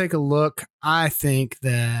then I'll take a look. I think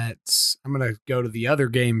that I'm going to go to the other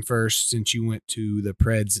game first, since you went to the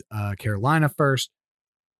Preds, Carolina first.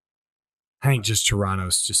 I think just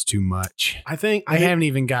Toronto's just too much. I think they haven't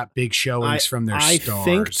even got big showings from their stars. I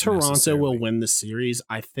think Toronto will win the series.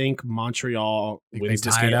 I think Montreal wins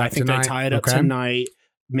this game. I think they tie it up tonight.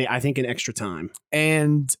 I think in extra time.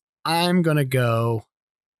 And I'm going to go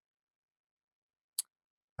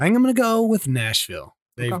with Nashville.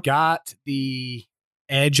 They've got the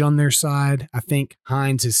edge on their side. I think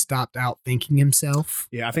Hines has stopped outthinking himself.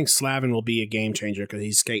 Yeah, I think Slavin will be a game changer because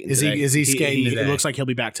he's skating today. Is he skating today? It looks like he'll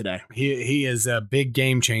be back today. He is a big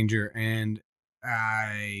game changer,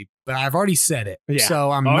 but I've already said it. Yeah,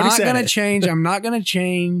 so I'm not going to change. I'm not going to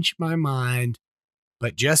change my mind.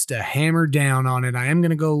 But just to hammer down on it, I am going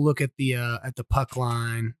to go look at the puck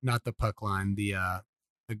line, not the puck line, the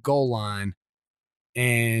goal line,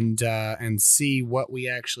 and see what we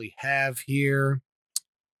actually have here.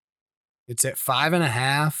 It's at 5.5.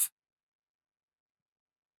 I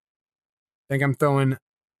think I'm throwing.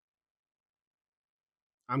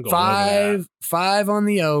 I'm going 5 on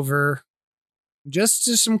the over. Just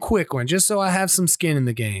some quick one, just so I have some skin in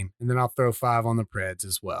the game, and then I'll throw 5 on the Preds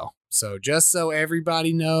as well. So just so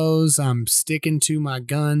everybody knows, I'm sticking to my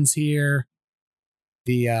guns here.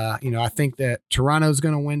 I think that Toronto's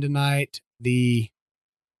going to win tonight. The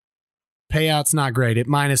payout's not great. At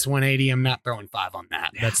 -180, I'm not throwing 5 on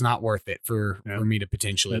that. That's not worth it for me to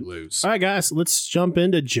potentially lose. All right, guys, let's jump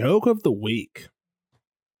into Joke of the Week.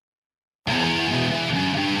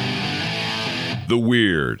 The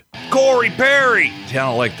Weird. Corey Perry. I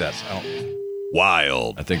don't like that.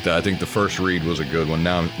 Wild. I think the first read was a good one.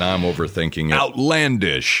 Now I'm overthinking it.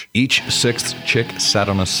 Outlandish. Each 6th chick sat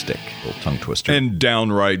on a stick. Little tongue twister. And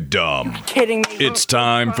downright dumb. You're kidding me. It's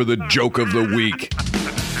time for the Joke of the Week.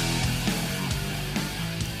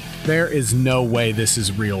 There is no way this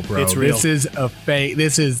is real, bro. It's real. This is a fake.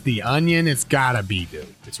 This is The Onion. It's gotta be, dude.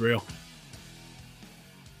 It's real.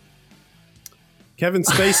 Kevin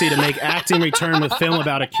Spacey to make acting return with film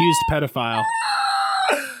about accused pedophile.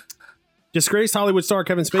 Disgraced Hollywood star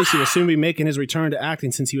Kevin Spacey will soon be making his return to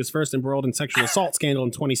acting since he was first embroiled in sexual assault scandal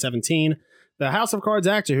in 2017. The House of Cards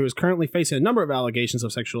actor, who is currently facing a number of allegations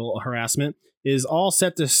of sexual harassment, is all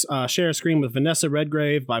set to share a screen with Vanessa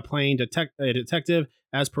Redgrave by playing a detective,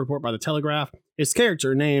 as per report by The Telegraph. His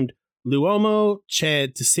character, named Luomo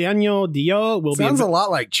Cheticiano Dio, will Sounds a lot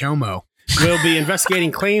like Chomo. will be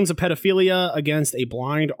investigating claims of pedophilia against a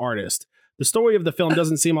blind artist. The story of the film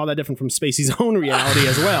doesn't seem all that different from Spacey's own reality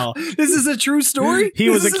as well. This is a true story? He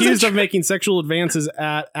was accused of making sexual advances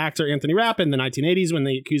at actor Anthony Rapp in the 1980s when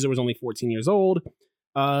the accuser was only 14 years old.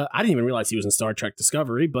 I didn't even realize he was in Star Trek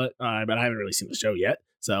Discovery, but I haven't really seen the show yet.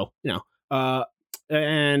 So,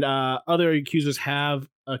 and other accusers have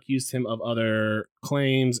accused him of other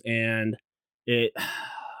claims, and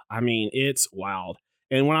it's wild.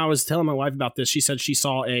 And when I was telling my wife about this, she said she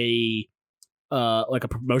saw a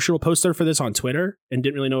promotional poster for this on Twitter and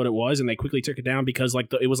didn't really know what it was, and they quickly took it down because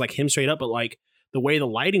it was like him straight up, but like the way the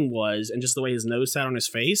lighting was and just the way his nose sat on his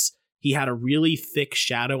face, he had a really thick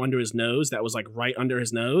shadow under his nose that was like right under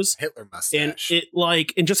his nose. Hitler mustache. And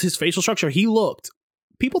and just his facial structure, he looked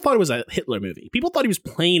people thought it was a Hitler movie. People thought he was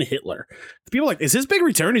playing Hitler. People were like, is his big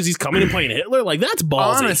return? Is he's coming and playing Hitler? Like, that's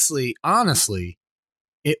ballsy. Honestly,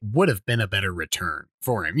 it would have been a better return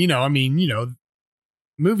for him.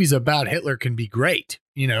 Movies about Hitler can be great.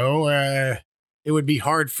 It would be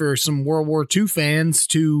hard for some World War II fans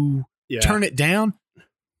to turn it down.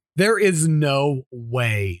 There is no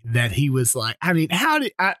way that he was like,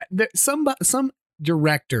 some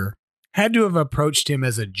director had to have approached him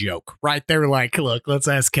as a joke, right? They were like, look, let's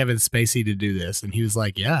ask Kevin Spacey to do this. And he was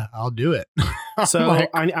like, yeah, I'll do it. So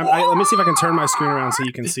let me see if I can turn my screen around so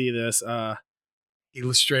you can see this.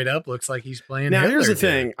 He straight up looks like he's playing now, Hitler. Here's the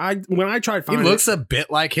thing. When I tried finding he looks a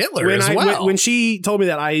bit like Hitler when she told me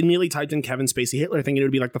that, I immediately typed in Kevin Spacey Hitler, thinking it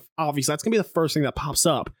would be like obviously that's going to be the first thing that pops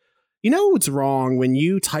up. You know what's wrong when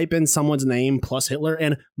you type in someone's name plus Hitler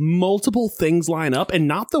and multiple things line up and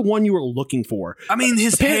not the one you were looking for? I mean,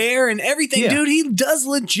 his hair and everything, dude. He does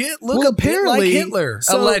legit look a bit like Hitler.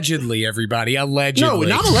 Allegedly, everybody. Allegedly.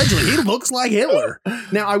 No, not allegedly. He looks like Hitler.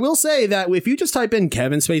 Now, I will say that if you just type in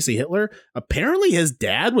Kevin Spacey Hitler, apparently his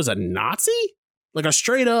dad was a Nazi? Like a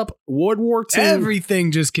straight up World War II.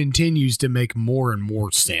 Everything just continues to make more and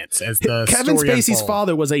more sense as the Kevin story Spacey's unfolds.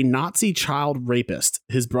 father was a Nazi child rapist,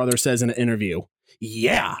 his brother says in an interview.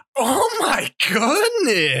 Yeah. Oh my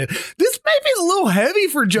goodness. This may be a little heavy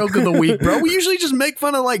for Joke of the Week, bro. We usually just make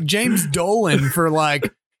fun of like James Dolan for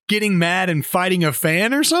like getting mad and fighting a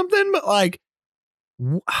fan or something, but like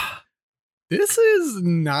this is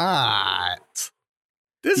not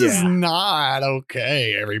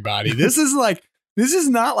okay, everybody. This is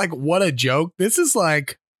not like what a joke. This is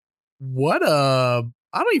like I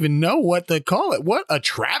don't even know what to call it. What a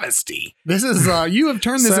travesty. This is you have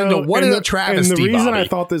turned this into what a travesty. And the reason Bobby. I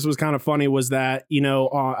thought this was kind of funny was that, I don't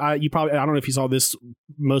know if you saw this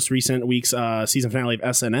most recent week's season finale of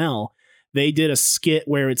SNL. They did a skit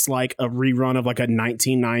where it's like a rerun of like a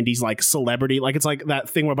 1990s like celebrity, like it's like that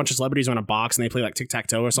thing where a bunch of celebrities are in a box and they play like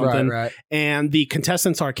tic-tac-toe or something. Right. And the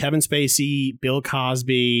contestants are Kevin Spacey, Bill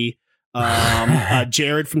Cosby,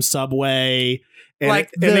 Jared from Subway, and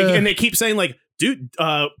they keep saying like, dude,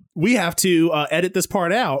 we have to edit this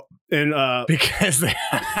part out. And because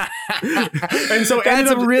and so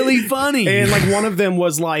that's really funny. And like one of them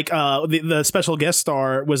was like the special guest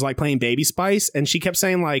star was like playing Baby Spice, and she kept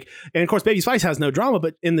saying like, and of course Baby Spice has no drama,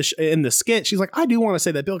 but in the skit she's like, I do want to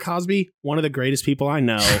say that Bill Cosby, one of the greatest people I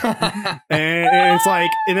know. and it's like,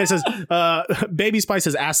 and it says Baby Spice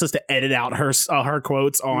has asked us to edit out her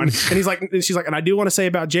quotes on, and she's like, and I do want to say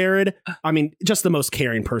about Jared, I mean, just the most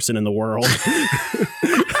caring person in the world.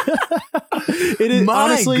 It is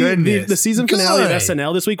honestly the season finale of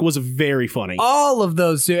SNL this week was very funny. All of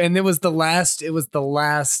those two, and it was the last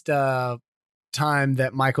time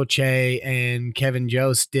that Michael Che and Kevin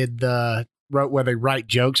Jost did where they write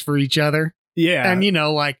jokes for each other. Yeah, and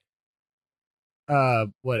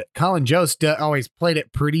Colin Jost always played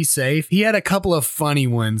it pretty safe. He had a couple of funny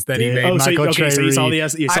ones that he made. Michael Che. So you saw the.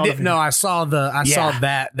 I saw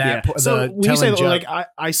that. So when you say like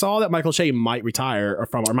I saw that Michael Che might retire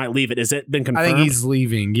or might leave it. Has it been confirmed? I think he's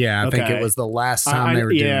leaving. Yeah, I think it was the last time they were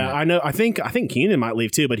doing it. Yeah, I know. I think Keenan might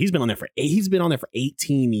leave too, but he's been on there for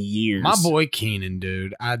 18 years. My boy Keenan,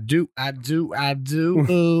 dude. I do.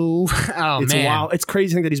 Oh, it's man, wild. It's crazy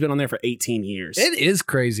to think that he's been on there for 18 years. It is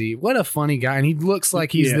crazy. What a funny guy, and he looks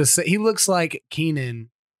like he looks like Keenan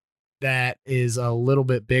that is a little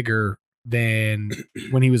bit bigger than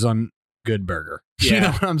when he was on Good Burger. Yeah. You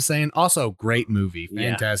know what I'm saying? Also, great movie.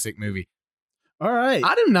 Fantastic movie. All right.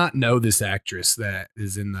 I do not know this actress that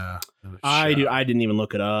is in the show. I didn't even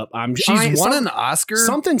look it up. She's won an Oscar.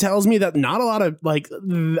 Something tells me that not a lot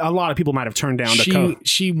of people might have turned down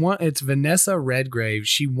she won. It's Vanessa Redgrave.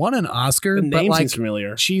 She won an Oscar. The name seems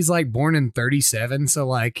familiar. She's like born in 1937, so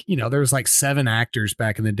like there was like 7 actors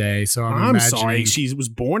back in the day. So I'm imagining, sorry, she was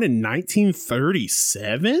born in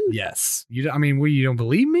 1937. Yes, you don't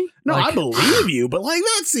believe me? No, I believe you, but like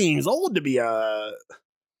that seems old to be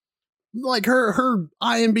like her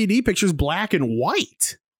IMDb picture's black and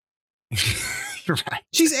white. Right.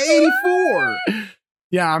 She's 84.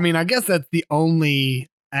 Yeah, I guess that's the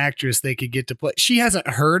only actress they could get to play. She hasn't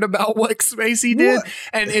heard about what Spacey did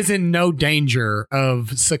and is in no danger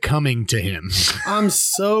of succumbing to him. I'm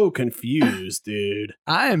so confused, dude.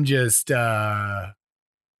 I am just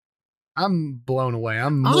I'm blown away.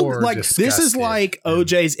 I'm more like disgusted. This is like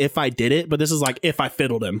OJ's If I Did It, but this is like If I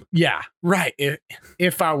Fiddled Him. Yeah, right.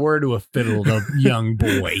 If I were to have fiddled a young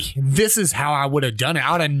boy, this is how I would have done it.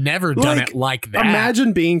 I would have never done it like that.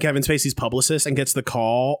 Imagine being Kevin Spacey's publicist and gets the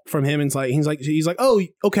call from him, and he's like, oh,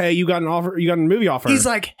 okay, you got an offer, you got a movie offer. He's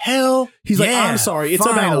like, hell, he's like, I'm sorry, it's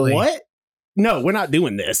finally. about what? no, we're not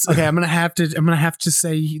doing this. Okay, I'm gonna have to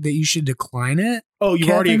say that you should decline it. Oh, you've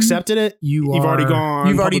already accepted it? You've already gone.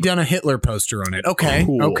 You've already done a Hitler poster on it. Okay.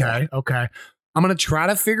 Cool. Okay. I'm gonna try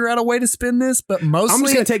to figure out a way to spin this, but mostly I'm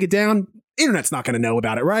just gonna take it down. Internet's not gonna know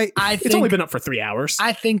about it, right? It's only been up for 3 hours.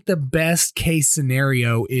 I think the best case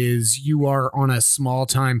scenario is you are on a small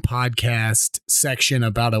time podcast section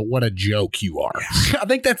about what a joke you are. I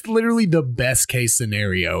think that's literally the best case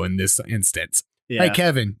scenario in this instance. Yeah. Hey,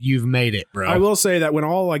 Kevin, you've made it, bro. I will say that when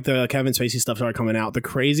all like the Kevin Spacey stuff started coming out, the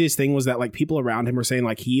craziest thing was that like people around him were saying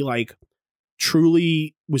like he like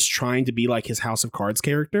truly was trying to be like his House of Cards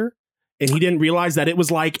character. And he didn't realize that it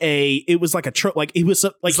was like cringe.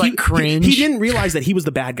 He didn't realize that he was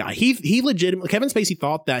the bad guy. He legitimately, Kevin Spacey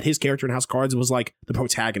thought that his character in House of Cards was like the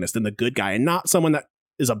protagonist and the good guy and not someone that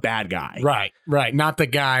is a bad guy. Right. Not the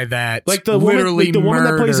guy that like the woman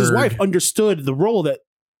that plays his wife understood the role that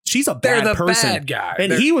she's a bad person. Bad guy.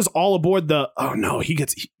 And he was all aboard he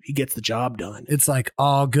gets the job done. It's like,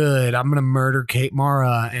 all good. I'm going to murder Kate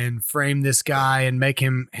Mara and frame this guy and make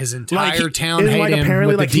him his entire town hate him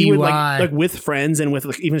apparently with the DUI. He would like with friends and with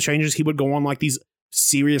like, even strangers, he would go on like these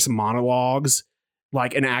serious monologues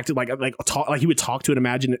like and acted like he would talk to an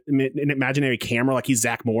imaginary camera like he's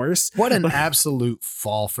Zach Morris. What an absolute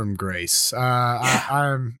fall from grace.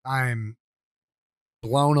 I'm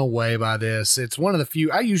blown away by this. It's one of the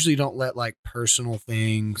few. I usually don't let like personal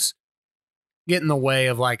things get in the way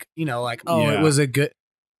of like, it was a good.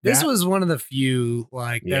 This was one of the few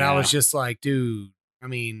like that I was just like, dude. I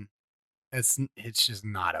mean, it's just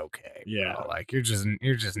not okay. Yeah, bro. Like you're just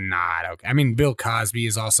not okay. I mean, Bill Cosby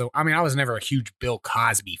is also. I mean, I was never a huge Bill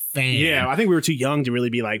Cosby fan. Yeah, I think we were too young to really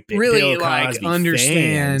be like really Bill like Cosby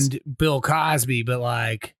understand fans. Bill Cosby, but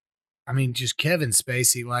like, I mean, just Kevin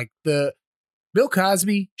Spacey, like Bill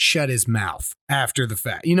Cosby shut his mouth after the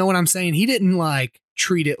fact. You know what I'm saying? He didn't like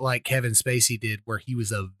treat it like Kevin Spacey did where he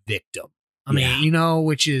was a victim. I mean,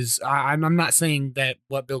 which is, I'm not saying that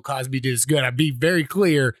what Bill Cosby did is good. I'd be very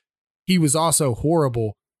clear. He was also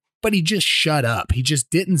horrible, but he just shut up. He just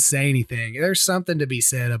didn't say anything. There's something to be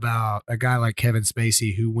said about a guy like Kevin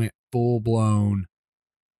Spacey who went full blown.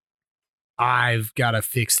 I've got to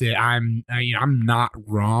fix it. I'm not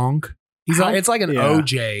wrong. It's like an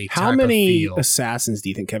OJ. How many assassins do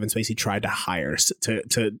you think Kevin Spacey tried to hire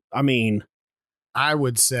to? I mean, I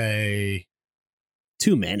would say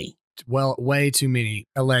too many. Well, way too many,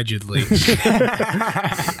 allegedly.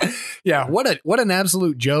 Yeah, what an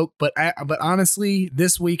absolute joke. But honestly,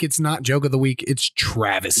 this week it's not joke of the week; it's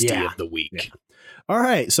travesty of the week. Yeah. All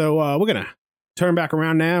right, so we're gonna turn back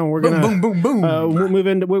around now. And we're gonna boom. We'll move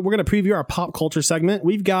into. We're gonna preview our pop culture segment.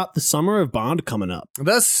 We've got the Summer of Bond coming up.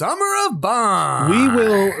 The Summer of Bond. We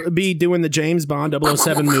will be doing the James Bond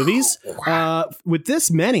 007 movies. With this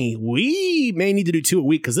many, we may need to do 2 a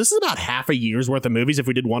week because this is about half a year's worth of movies. If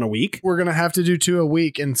we did 1 a week, we're gonna have to do 2 a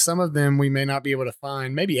week, and some of them we may not be able to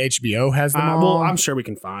find. Maybe HBO has them all. Well, I'm sure we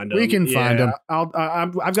can find them. We can find them.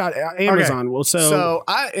 I've got Amazon. Okay. Well, so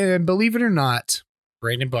I believe it or not.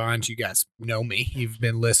 Brandon Bond, you guys know me. You've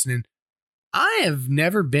been listening. I have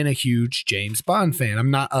never been a huge James Bond fan. I'm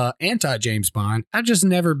not anti-James Bond. I've just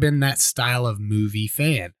never been that style of movie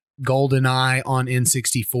fan. GoldenEye on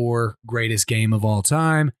N64, greatest game of all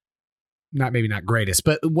time. Maybe not greatest,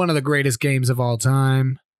 but one of the greatest games of all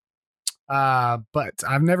time. But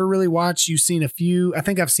I've never really watched. You've seen a few. I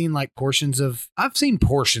think I've seen portions of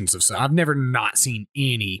some. I've never not seen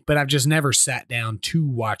any, but I've just never sat down to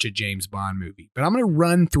watch a James Bond movie. But I'm going to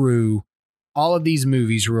run through all of these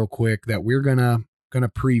movies real quick that we're going to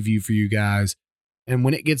preview for you guys. And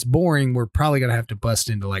when it gets boring, we're probably going to have to bust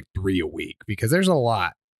into 3 a week because there's a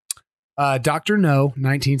lot. Dr. No,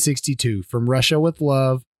 1962. From Russia with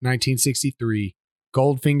Love, 1963.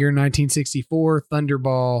 Goldfinger, 1964.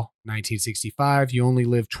 Thunderball, 1965. You Only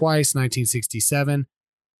Live Twice, 1967.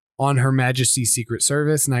 On Her Majesty's Secret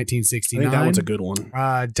Service, 1969. I think that one's a good one.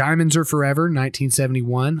 Diamonds Are Forever,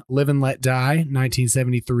 1971. Live and Let Die,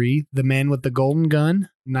 1973. The Man with the Golden Gun,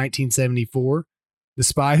 1974. The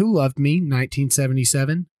Spy Who Loved Me,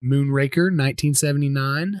 1977. Moonraker,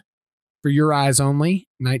 1979. For Your Eyes Only,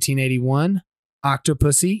 1981.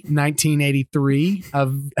 Octopussy, 1983.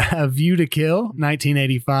 A View to Kill,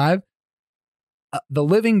 1985. The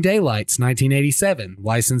Living Daylights, 1987.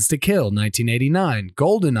 License to Kill, 1989.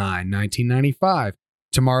 GoldenEye, 1995.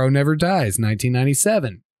 Tomorrow Never Dies,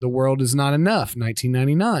 1997. The World Is Not Enough,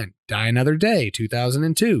 1999. Die Another Day,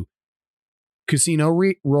 2002. Casino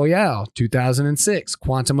Royale, 2006.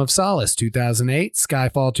 Quantum of Solace, 2008.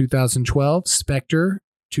 Skyfall, 2012. Spectre,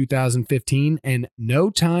 2015, and No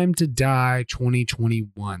Time to Die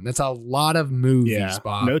 2021. That's a lot of movies,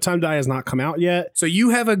 Bob. No Time to Die has not come out yet. So you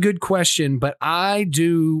have a good question, but I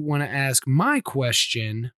do want to ask my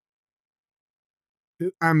question.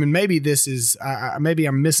 I mean, maybe this is, maybe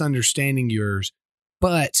I'm misunderstanding yours,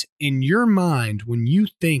 but in your mind, when you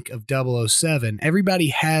think of 007, everybody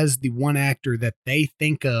has the one actor that they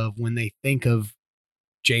think of when they think of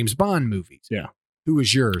James Bond movies. Yeah. Who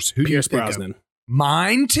is yours? Who Pierce do you think Brosnan. of?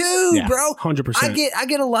 Mine too, Yeah, bro. 100%. I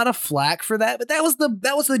get a lot of flack for that, but that was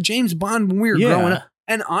the James Bond when we were growing up.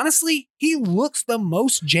 And honestly, he looks the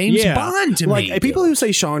most James Bond to me. Like people who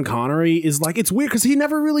say Sean Connery is like, it's weird because he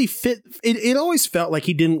never really fit. It always felt like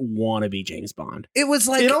he didn't want to be James Bond. It was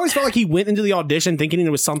like it always felt like he went into the audition thinking it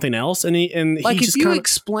was something else, and like he if you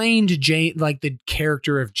explained like the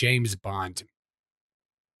character of James Bond to me,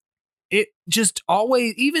 it just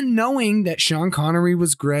always, even knowing that Sean Connery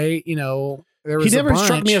was great, you know. He never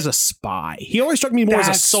struck me as a spy. He always struck me more as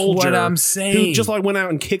a soldier. What I'm saying. Who just like went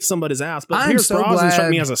out and kicked somebody's ass. But Pierce Brosnan struck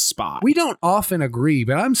me as a spy. We don't often agree,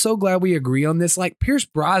 but I'm so glad we agree on this. Like Pierce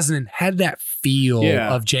Brosnan had that feel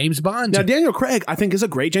of James Bond. Now Daniel Craig, I think, is a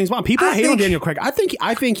great James Bond. People hate on Daniel Craig. I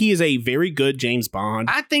think he is a very good James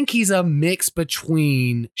Bond. I think he's a mix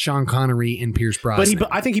between Sean Connery and Pierce Brosnan. But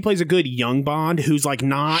I think he plays a good young Bond who's like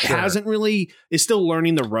hasn't really, is still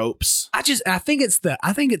learning the ropes. I think it's the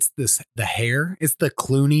hair. It's the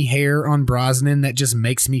Clooney hair on Brosnan that just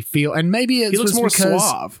makes me feel, and maybe he looks more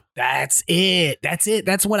suave. That's it.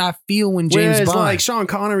 That's what I feel when James Bond. Like Sean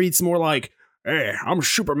Connery, it's more like, hey, I'm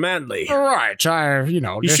super manly. All right,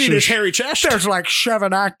 you see this hairy chest? There's like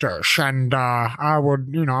 7 actors, and I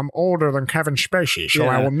would, I'm older than Kevin Spacey, so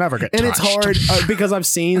I will never get touched. And it's hard because I've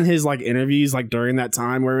seen his like interviews like during that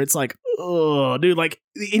time where it's like, oh, dude, like,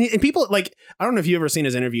 and people like, I don't know if you've ever seen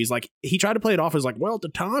his interviews. Like, he tried to play it off as like, well, at the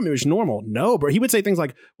time it was normal. No, bro, he would say things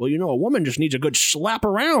like, well, a woman just needs a good slap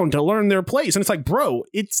around to learn their place, and it's like, bro,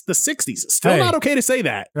 it's the 60s. It's still not okay to say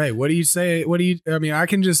that. Hey, what do you say? I mean, I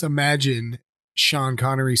can just imagine Sean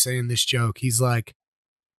Connery saying this joke. He's like,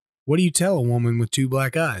 what do you tell a woman with 2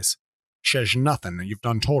 black eyes? She says nothing. You've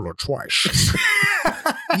done told her twice.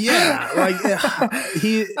 Yeah, like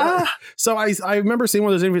so I remember seeing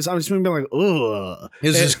one of those interviews. I was just being like, ugh,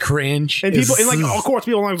 it's just cringe. And people, and like, of course,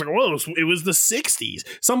 people online was like, whoa, it was the 60s.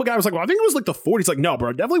 Some guy was like, well, I think it was like the 40s. Like, no,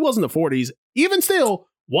 bro, it definitely wasn't the 40s. Even still,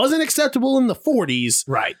 wasn't acceptable in the 40s.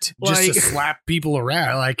 Right, like, just to slap people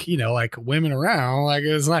around, like like women around. Like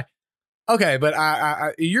it's like. Okay, but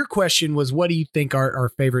your question was, what do you think our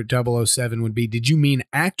favorite 007 would be? Did you mean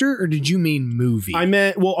actor or did you mean movie? I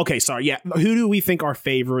meant, well, okay, sorry. Yeah. Who do we think our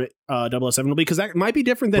favorite 007 will be? Because that might be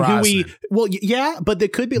different than Brosnan. But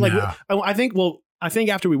it could be like, No. I think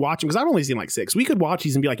after we watch them, because I've only seen like 6, we could watch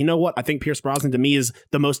these and be like, you know what? I think Pierce Brosnan to me is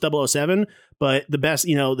the most 007, but the best,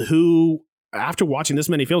 who, after watching this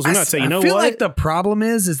many films, we're not saying, I feel like the problem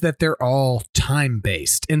is that they're all time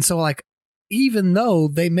based. And so like, even though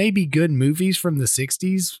they may be good movies from the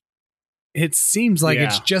 60s, it seems like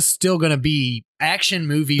it's just still going to be action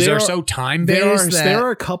movies are so time-based. There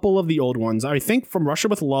are a couple of the old ones. I think From Russia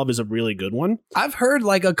with Love is a really good one. I've heard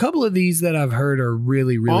like a couple of these that I've heard are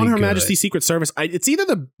really, really On Her good. Majesty's Secret Service. It's either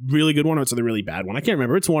the really good one or it's the really bad one. I can't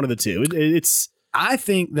remember. It's one of the two. I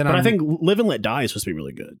think I think Live and Let Die is supposed to be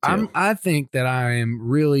really good, too. I think that I am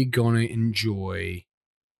really going to enjoy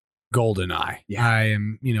GoldenEye. Yeah. I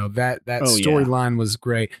am, that storyline was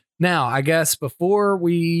great. Now, I guess before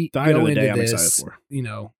we go into this,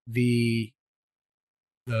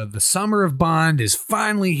 the summer of Bond is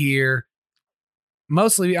finally here.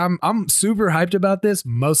 Mostly, I'm super hyped about this,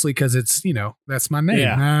 mostly because it's, that's my name.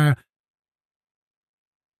 Yeah.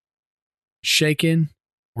 Shaken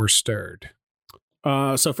or stirred?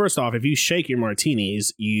 So first off, if you shake your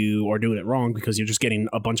martinis, you are doing it wrong because you're just getting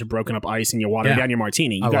a bunch of broken up ice and you're watering down your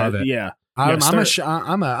martini. You love it. Yeah.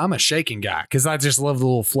 I'm a shaking guy because I just love the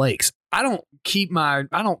little flakes. I don't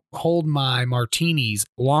hold my martinis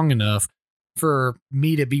long enough for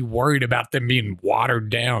me to be worried about them being watered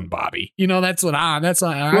down, Bobby. That's what I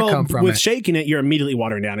come from. With shaking it, you're immediately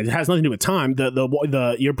watering down. It has nothing to do with time.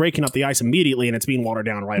 The you're breaking up the ice immediately and it's being watered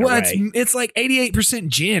down right away. It's like 88%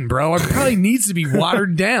 gin, bro. It probably needs to be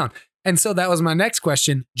watered down. And so that was my next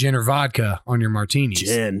question. Gin or vodka on your martinis?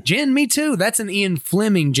 Gin, me too. That's an Ian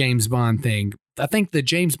Fleming James Bond thing. I think the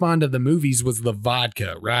James Bond of the movies was the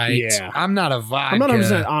vodka, right? Yeah. I'm not a vodka. I'm not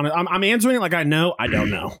 100% honest. I'm answering it like I know. I don't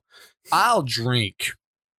know. I'll drink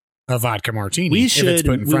a vodka martini. We should. If it's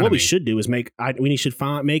put in front of me. We should do is make a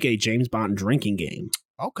James Bond drinking game.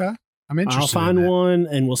 Okay, I'm interested. I'll find one,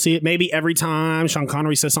 and we'll see it. Maybe every time Sean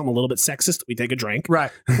Connery says something a little bit sexist, we take a drink. Right.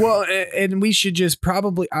 Well, and we should just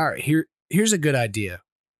probably. All right. Here's a good idea.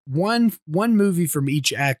 one movie from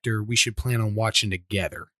each actor we should plan on watching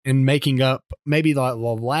together and making up maybe the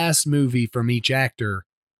last movie from each actor.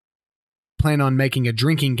 Plan on making a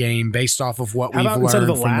drinking game based off of what we've learned from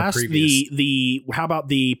the previous. How about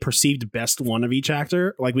the perceived best one of each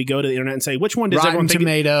actor? Like we go to the internet and say, which one does Rotten everyone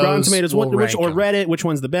think? Rotten Tomatoes, or Reddit, which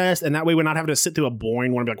one's the best? And that way we're not having to sit through a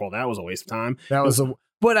boring one and be like, well, that was a waste of time.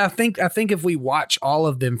 But I think if we watch all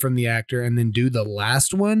of them from the actor and then do the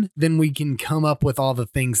last one, then we can come up with all the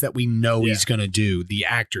things that we know he's going to do, the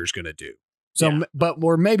actor's going to do. So, but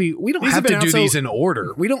maybe we don't have to do these in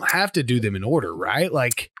order. We don't have to do them in order, right?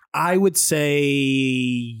 Like, I would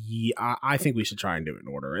say, I think we should try and do it in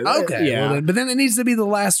order. Okay. Yeah. Well, but then it needs to be the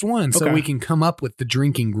last one so we can come up with the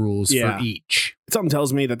drinking rules for each. Something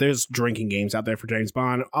tells me that there's drinking games out there for James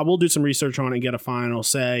Bond. I will do some research on it and get a final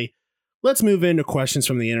say. Let's move into questions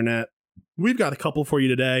from the internet. We've got a couple for you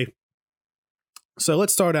today. So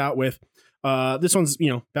let's start out with this one's,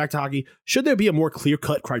 back to hockey. Should there be a more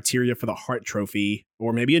clear-cut criteria for the Hart Trophy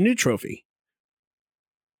or maybe a new trophy?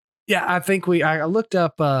 Yeah, I think I looked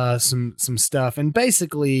up some stuff, and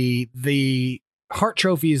basically the Hart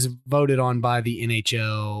Trophy is voted on by the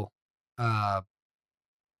NHL.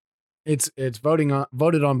 It's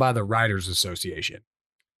voted on by the Writers Association.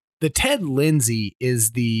 The Ted Lindsay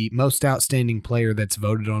is the most outstanding player that's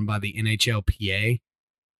voted on by the NHLPA.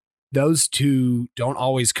 Those two don't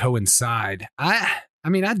always coincide. I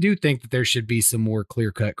mean, I do think that there should be some more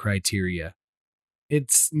clear-cut criteria.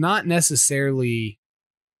 It's not necessarily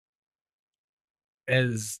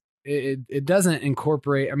as it doesn't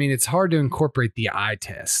incorporate. I mean, it's hard to incorporate the eye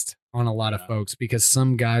test on a lot of folks because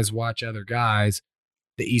some guys watch other guys.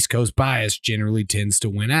 The East Coast bias generally tends to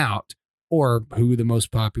win out, or who the most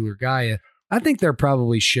popular guy is. I think there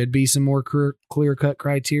probably should be some more clear-cut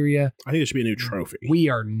criteria. I think there should be a new trophy. We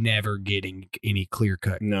are never getting any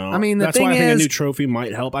clear-cut. No. I mean, that's why I think a new trophy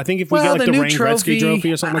might help. I think if we get like the Wayne Gretzky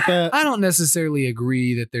trophy or something like that. I don't necessarily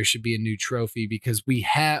agree that there should be a new trophy because we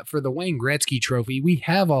have, for the Wayne Gretzky trophy, we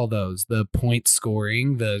have all those. The point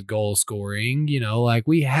scoring, the goal scoring, like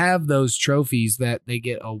we have those trophies that they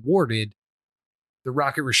get awarded. The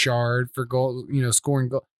Rocket Richard for goal, scoring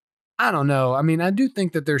goal. I don't know. I mean, I do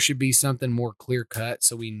think that there should be something more clear cut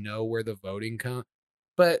so we know where the voting comes.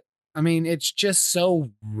 But I mean, it's just so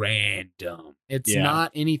random. It's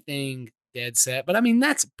not anything dead set. But I mean,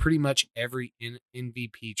 that's pretty much every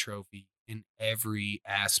MVP trophy in every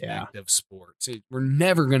aspect of sports. We're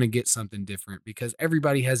never going to get something different because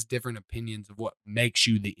everybody has different opinions of what makes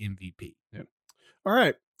you the MVP. Yeah. All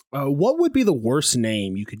right. What would be the worst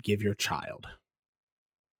name you could give your child?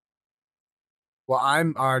 Well,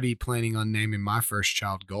 I'm already planning on naming my first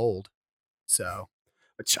child Gold. So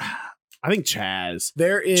I think Chaz.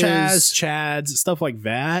 There is Chads, stuff like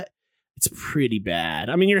that. It's pretty bad.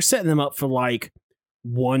 I mean, you're setting them up for like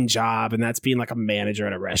one job, and that's being like a manager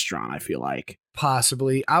at a restaurant, I feel like.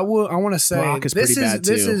 Possibly. I want to say this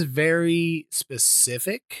is very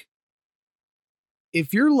specific.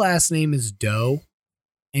 If your last name is Doe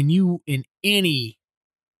and you in any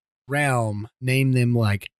realm name them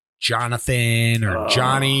like Jonathan or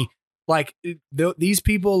Johnny, like these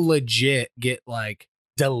people legit get like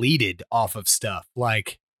deleted off of stuff,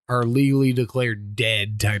 like are legally declared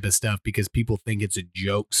dead type of stuff because people think it's a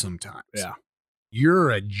joke sometimes. Yeah.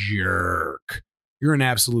 You're a jerk. You're an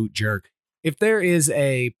absolute jerk. If there is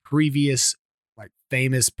a previous like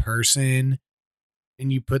famous person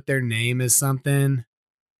and you put their name as something,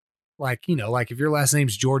 like, like if your last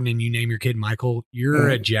name's Jordan and you name your kid Michael, you're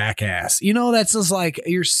a jackass. That's just like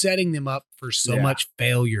you're setting them up for so much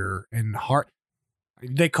failure and heart.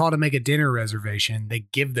 They call to make a dinner reservation. They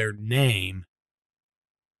give their name.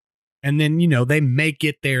 And then, they make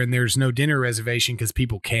it there and there's no dinner reservation because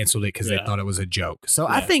people canceled it because they thought it was a joke. So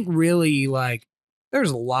I think really like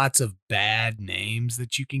there's lots of bad names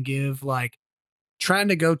that you can give, like trying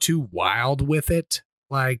to go too wild with it.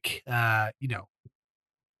 Like,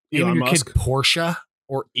 naming your kid Porsche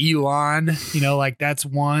or Elon, like that's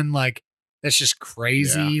one, like that's just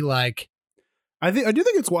crazy. Yeah. Like I do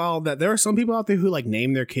think it's wild that there are some people out there who like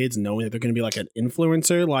name their kids knowing that they're going to be like an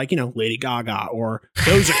influencer, like, Lady Gaga or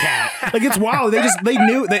Doja Cat. Like it's wild. They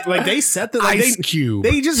knew they set the like, Ice Cube.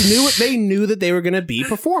 They just knew it. They knew that they were going to be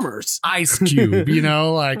performers. Ice Cube,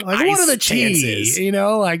 like what are the chances?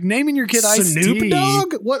 Like naming your kid Ice Snoop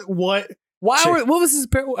Dogg? What? What was his?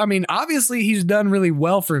 I mean, obviously he's done really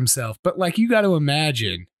well for himself, but like you got to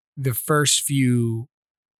imagine the first few,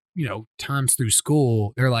 times through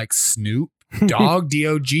school, they're like Snoop Dogg,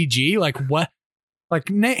 D-O-G-G, like what?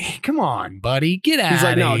 Like, come on, buddy, get out of here. He's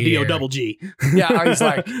like, no, D-O-double-G. Yeah, he's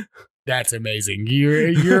like, that's amazing.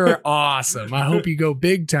 You're awesome. I hope you go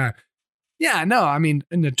big time. Yeah, no, I mean,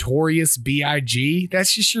 a Notorious B.I.G.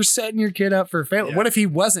 That's just you're setting your kid up for failure. Yeah. What if he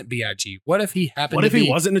wasn't B.I.G.? What if he happened What to if be he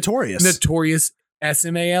wasn't notorious? Notorious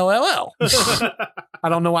S-M-A-L-L-L? I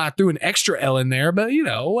don't know why I threw an extra L in there, but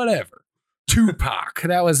whatever. Tupac.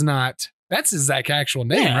 That's his actual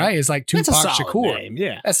name, Yeah. right? It's like Tupac That's a solid Shakur. name,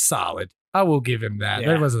 yeah. That's solid. I will give him that.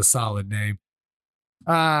 Yeah. That was a solid name.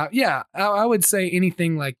 I would say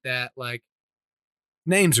anything like that. Like,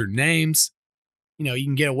 names are names. You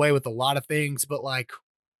can get away with a lot of things, but like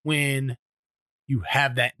when you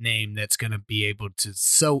have that name that's going to be able to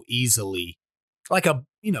so easily, like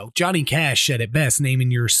Johnny Cash said it best,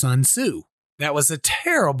 naming your son Sue. That was a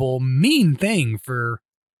terrible, mean thing for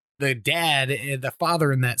the dad, the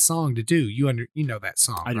father in that song to do. You know that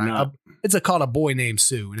song, I do right? not. It's called A Boy Named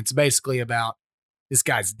Sue, and it's basically about this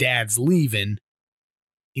guy's dad's leaving.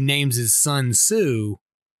 He names his son Sue,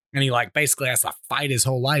 and he basically has to fight his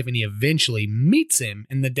whole life, and he eventually meets him,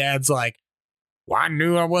 and the dad's like, well, I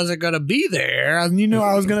knew I wasn't going to be there. I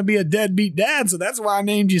was going to be a deadbeat dad, so that's why I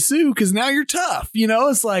named you Sue, because now you're tough.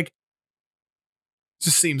 It's like,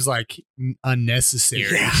 just seems like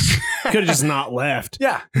unnecessary. Yeah. Could have just not left.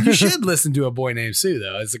 Yeah, you should listen to A Boy Named Sue,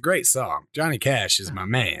 though. It's a great song. Johnny Cash is my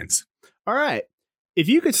man's. All right. If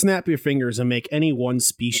you could snap your fingers and make any one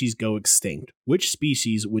species go extinct, which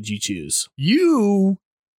species would you choose? You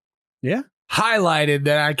Yeah. highlighted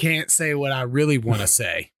that I can't say what I really want to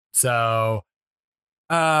say. So,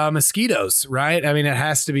 mosquitoes, right? I mean, it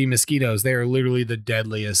has to be mosquitoes. They are literally the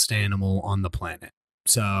deadliest animal on the planet.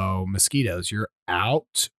 So, mosquitoes, you're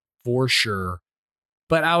out for sure.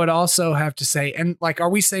 But I would also have to say, and are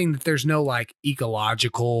we saying that there's no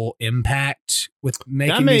ecological impact with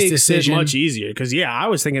making that makes these decisions? it much easier because I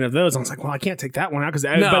was thinking of those. I was like, well, I can't take that one out because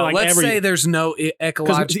let's say there's no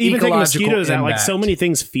ecological. Even taking mosquitoes impact. out, so many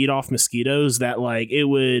things feed off mosquitoes that it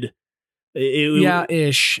would.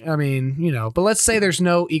 Ish. I mean, but let's say there's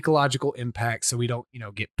no ecological impact, so we don't,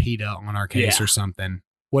 get PETA on our case or something.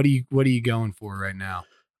 What are you going for right now?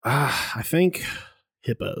 I think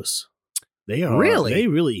hippos. They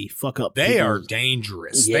really fuck up. They people. are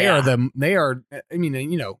dangerous. Yeah. I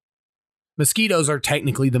mean, mosquitoes are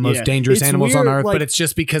technically the most dangerous animals on earth, but it's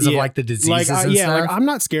just because of the diseases and stuff. I'm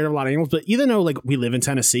not scared of a lot of animals, but even though we live in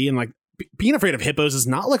Tennessee and being afraid of hippos is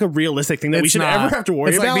not a realistic thing that we should ever have to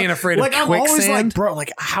worry about. It's like being afraid of quicksand. I'm always bro,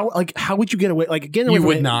 how would you get away? Getting away you from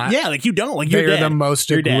would it, not. Yeah, you don't. They're you're dead. the most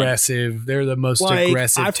You're aggressive. Dead. They're the most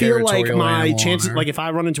aggressive. I feel like my animal chances, on Earth. if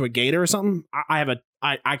I run into a gator or something,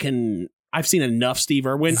 I've seen enough Steve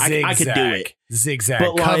Irwin. I could do it. Zigzag.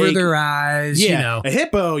 But cover their eyes. Yeah, a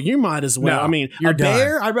hippo, you might as well. No, I mean, you're a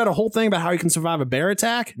bear. done. I read a whole thing about how you can survive a bear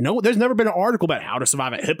attack. No, there's never been an article about how to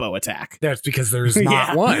survive a hippo attack. That's because there's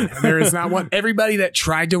not one. There is not one. Everybody that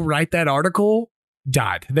tried to write that article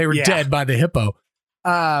died. They were dead by the hippo.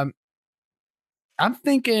 I'm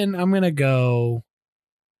thinking I'm gonna go.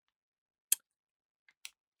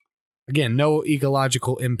 Again, no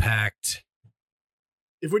ecological impact.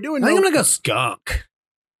 If we're doing, I think I'm gonna go skunk.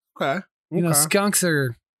 Okay. Skunks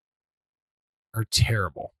are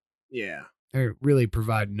terrible. Yeah. They really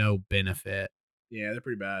provide no benefit. Yeah, they're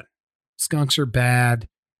pretty bad. Skunks are bad.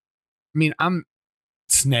 I mean,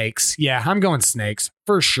 snakes. Yeah, I'm going snakes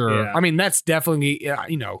for sure. Yeah. I mean, that's definitely,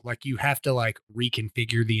 you have to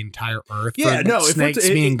reconfigure the entire earth. Yeah, for no, snakes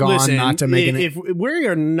being gone, listen, not to make if we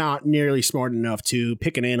are not nearly smart enough to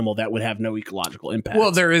pick an animal that would have no ecological impact.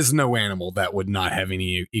 Well, there is no animal that would not have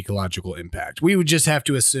any ecological impact. We would just have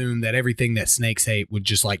to assume that everything that snakes hate would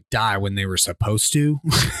just die when they were supposed to.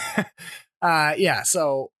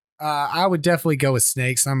 So I would definitely go with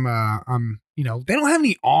snakes. I'm they don't have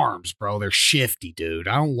any arms, bro. They're shifty, dude.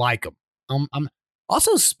 I don't like them. I'm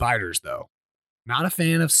also spiders, though. Not a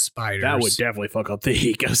fan of spiders. That would definitely fuck up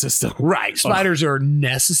the ecosystem. Right. Spiders are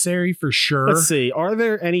necessary for sure. Let's see. Are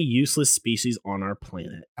there any useless species on our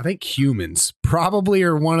planet? I think humans probably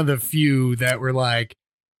are one of the few that were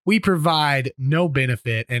we provide no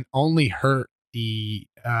benefit and only hurt the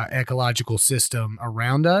ecological system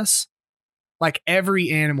around us.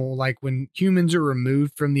 Every animal, when humans are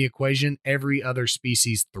removed from the equation, every other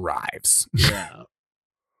species thrives. Yeah.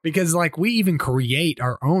 Because we even create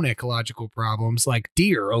our own ecological problems, like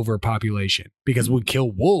deer overpopulation, because we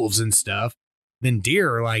kill wolves and stuff. Then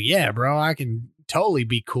deer are yeah, bro, I can totally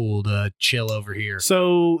be cool to chill over here.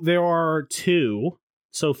 So there are two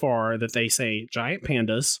so far that they say giant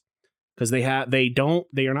pandas, because they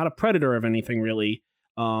are not a predator of anything really.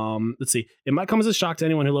 Let's see. It might come as a shock to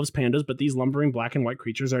anyone who loves pandas, but these lumbering black and white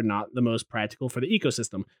creatures are not the most practical for the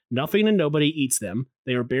ecosystem. Nothing and nobody eats them.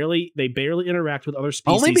 They barely interact with other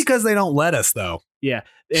species. Only because they don't let us, though. Yeah,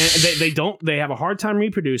 and they have a hard time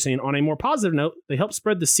reproducing. On a more positive note, they help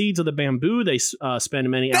spread the seeds of the bamboo. They spend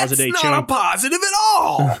many hours a day. That's not a positive at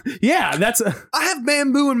all. Yeah, I have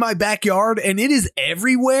bamboo in my backyard, and it is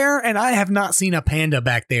everywhere, and I have not seen a panda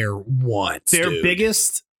back there once. Their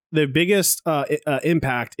biggest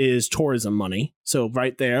impact is tourism money. So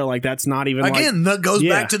right there, like that's not even that goes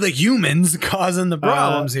back to the humans causing the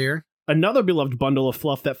problems here. Another beloved bundle of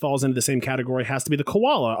fluff that falls into the same category has to be the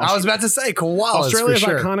koala. I was about to say koalas. Australia's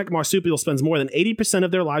iconic marsupial spends more than 80%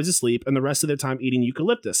 of their lives asleep and the rest of their time eating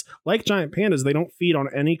eucalyptus. Like giant pandas, they don't feed on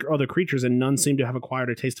any other creatures and none seem to have acquired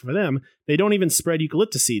a taste for them. They don't even spread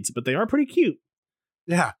eucalyptus seeds, but they are pretty cute.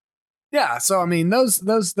 Yeah. Yeah, so I mean, those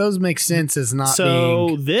make sense as not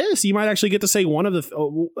this, you might actually get to say one of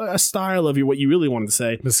a style of what you really wanted to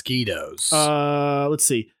say. Mosquitoes. Let's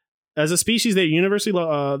see. As a species, they universally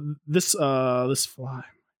this fly.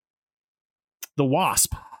 The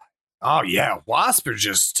wasp. Oh yeah, wasps are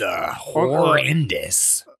just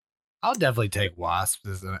horrendous. I'll definitely take wasps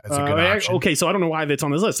as a good option. Okay, so I don't know why it's on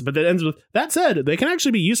this list, but it ends with that said, they can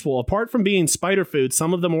actually be useful. Apart from being spider food,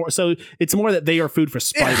 some of them are so it's more that they are food for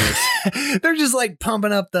spiders. They're just like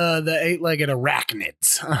pumping up the 8-legged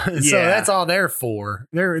arachnids. So that's all they're for.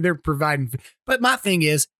 They're providing. But my thing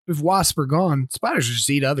is, if wasps are gone, spiders just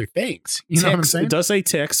eat other things. You know what I'm saying? It does say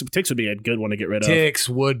ticks. Ticks would be a good one to get rid of. Ticks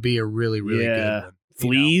would be a really, really good one.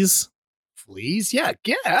 Fleas. Fleas? Yeah,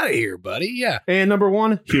 get out of here, buddy. Yeah. And number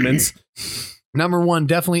 1, humans. Number 1,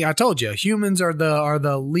 definitely. I told you, humans are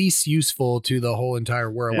the least useful to the whole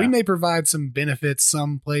entire world. Yeah. We may provide some benefits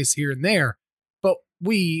someplace here and there, but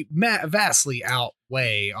we vastly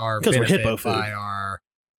outweigh our benefit by our.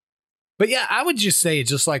 But yeah, I would just say,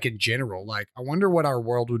 just like in general, like I wonder what our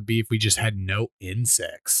world would be if we just had no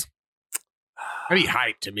insects. That'd be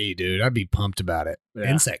hype to me, dude. I'd be pumped about it. Yeah.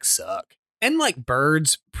 Insects suck. And like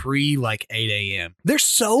birds like 8 a.m. They're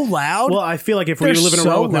so loud. Well, I feel like if we were living in a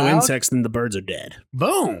world with no insects, then the birds are dead.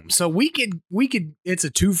 Boom. So we could, it's a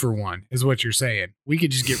 2-for-1 is what you're saying. We could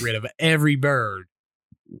just get rid of every bird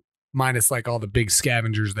minus like all the big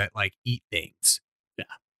scavengers that like eat things. Yeah.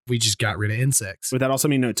 We just got rid of insects. Would that also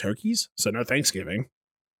mean no turkeys? So no Thanksgiving.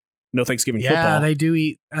 No Thanksgiving football. Yeah, they do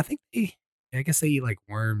eat. I guess they eat like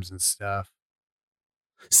worms and stuff.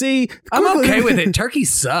 See, I'm okay with it. Turkey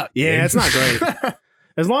suck. Yeah, it's not great.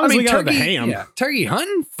 As long as we got the ham. Yeah, turkey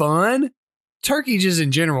hunting fun. Turkey just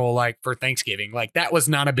in general, like for Thanksgiving, like that was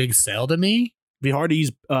not a big sell to me. It'd be hard to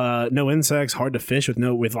use no insects, hard to fish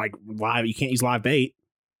with like live. You can't use live bait.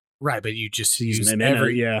 Right, but you just use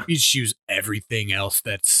you just use everything else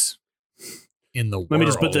that's in the world. Let me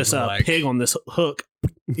just put this pig on this hook.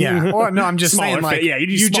 Yeah. Or no, I'm just saying like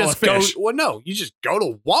you just fish. You just go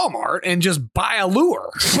to Walmart and just buy a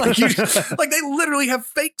lure. Like they literally have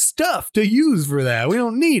fake stuff to use for that. We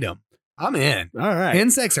don't need them. I'm in. All right.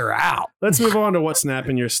 Insects are out. Let's move on to what's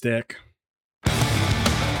snapping your stick.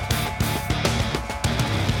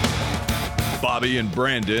 Bobby and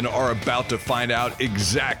Brandon are about to find out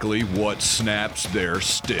exactly what snaps their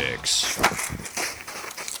sticks.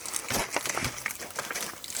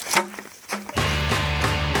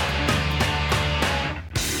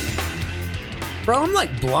 Bro, I'm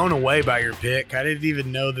like blown away by your pick. I didn't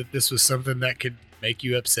even know that this was something that could make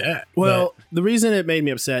you upset. Well, the reason it made me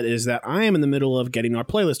upset is that I am in the middle of getting our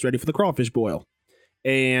playlist ready for the crawfish boil.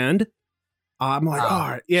 And I'm like, all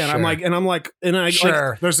right. Yeah. Sure. And I'm like,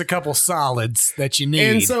 sure. There's a couple solids that you need.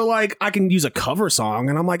 And so like I can use a cover song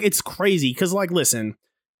and I'm like, it's crazy. Cause like, listen,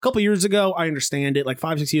 a couple years ago, I understand it. Like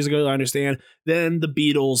 5-6 years ago, I understand. Then the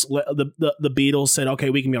Beatles, the Beatles said, okay,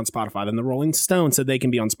 we can be on Spotify. Then the Rolling Stones said they can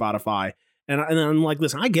be on Spotify. And I'm like,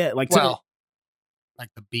 listen, I get like, like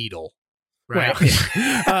the Beetle, right?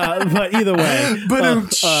 Well, but either way,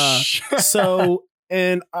 so,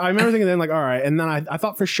 and I remember thinking then like, all right. And then I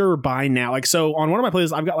thought for sure by now, like, so on one of my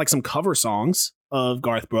playlists, I've got like some cover songs of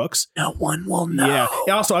Garth Brooks. No one will know.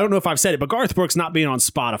 Yeah. Also, I don't know if I've said it, but Garth Brooks not being on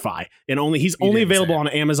Spotify and he's only available on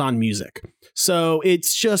Amazon Music. So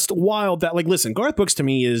it's just wild that like, listen, Garth Brooks to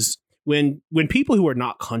me is, when people who are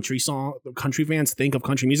not country fans think of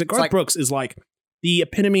country music, Garth Brooks is like the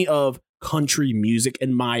epitome of country music,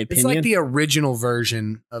 in my opinion. It's like the original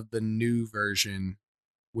version of the new version,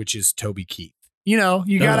 which is Toby Keith. You know,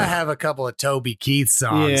 you got to have a couple of Toby Keith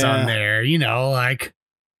songs on there, you know, like.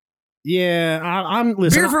 Yeah, I'm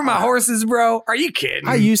listening. Beer for my horses, bro. Are you kidding?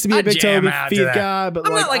 I used to be a big Toby Keith guy, but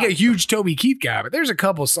I'm not like a huge Toby Keith guy, but there's a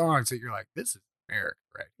couple songs that you're like, this is America,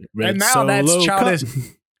 right? And now that's childish.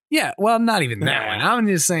 Yeah, well, not even that one. I'm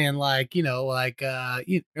just saying, like, you know, like, I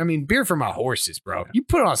mean, beer for my horses, bro. You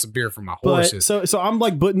put on some beer for my horses. So I'm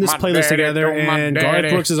like putting this playlist together, and Garth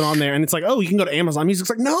Brooks is on there, and it's like, oh, you can go to Amazon Music's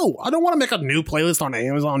like, no, I don't want to make a new playlist on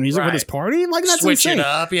Amazon Music for this party. Like, that's switch insane. It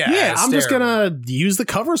up, yeah. I'm just gonna use the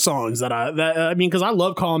cover songs that I mean, because I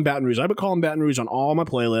love Calling Baton Rouge. I put Calling Baton Rouge on all my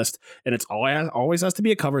playlists, and it's always has to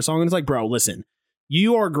be a cover song. And it's like, bro, listen.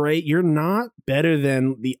 You are great. You're not better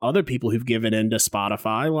than the other people who've given in to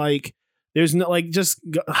Spotify. Like, there's no, like, just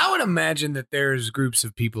go. I would imagine that there's groups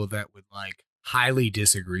of people that would, like, highly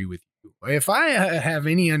disagree with you. If I have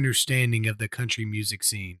any understanding of the country music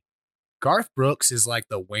scene, Garth Brooks is like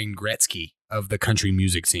the Wayne Gretzky of the country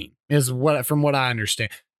music scene, from what I understand.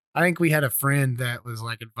 I think we had a friend that was,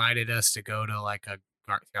 like, invited us to go to, like,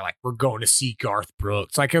 they're like, we're going to see Garth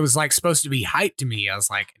Brooks. Like, it was like supposed to be hype to me. I was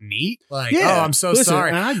like, neat. Like, oh, I'm so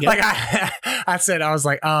sorry. I said, I was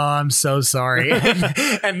like, oh, I'm so sorry.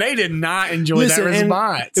 And they did not enjoy that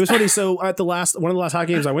response. It was funny. So at one of the last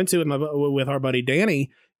hockey games I went to with our buddy Danny,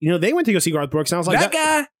 you know, they went to go see Garth Brooks, and I was like, that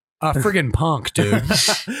guy. A friggin' punk, dude.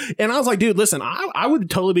 And I was like, dude, listen, I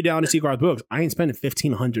would totally be down to see Garth Brooks. I ain't spending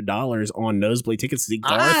 $1,500 on nosebleed tickets to see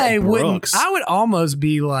Garth Brooks. I would almost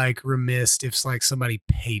be like remiss if like somebody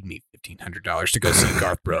paid me $1,500 to go see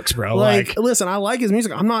Garth Brooks, bro. Like, listen, I like his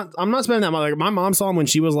music. I'm not spending that money. Like, my mom saw him when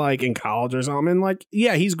she was like in college or something. And like,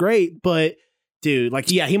 yeah, he's great, but dude,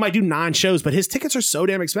 like, yeah, he might do 9 shows, but his tickets are so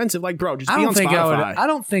damn expensive. Like, bro, just be on Spotify. I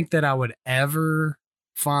don't think that I would ever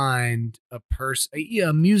find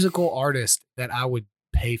a musical artist that I would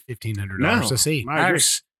pay $1,500 to see.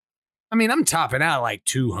 I mean, I'm topping out like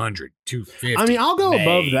 $200, $250. I mean, I'll go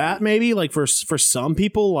above that maybe. Like for some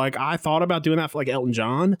people, like I thought about doing that for like Elton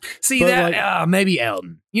John. See that like, maybe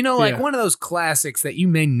Elton. You know, like one of those classics that you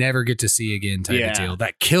may never get to see again type of deal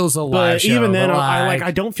that kills a live show. Even then,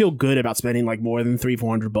 I don't feel good about spending like more than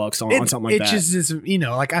 $300-400 on something like that. It just is, you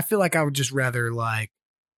know, like I feel like I would just rather like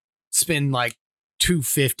spend like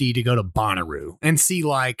 $250 to go to Bonnaroo and see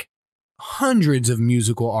like hundreds of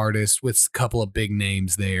musical artists with a couple of big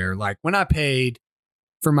names there. Like when I paid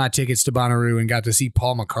for my tickets to Bonnaroo and got to see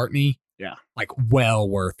Paul McCartney, like well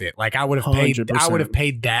worth it. Like I would have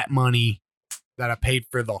paid that money that I paid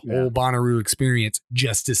for the whole Bonnaroo experience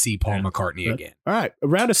just to see Paul McCartney again. All right,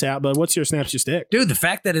 round us out, bud. What's your snaps, your stick? Dude, the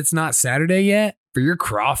fact that it's not Saturday yet for your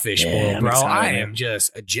crawfish bowl, bro, I am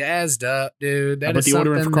just jazzed up, dude. That is the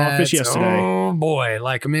ordering for crawfish yesterday. Oh boy,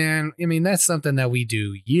 like man, I mean that's something that we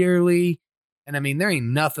do yearly, and I mean there ain't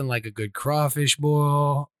nothing like a good crawfish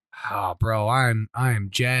boil. Oh, bro, I am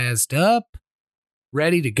jazzed up,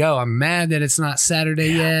 ready to go. I'm mad that it's not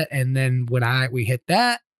Saturday yet, and then when we hit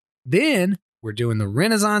that, then we're doing the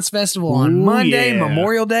Renaissance Festival on Monday,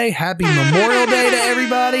 Memorial Day. Happy Memorial Day to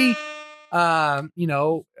everybody. You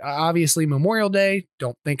know, obviously Memorial Day,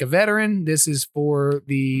 don't think a veteran. This is for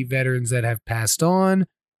the veterans that have passed on.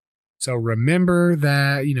 So remember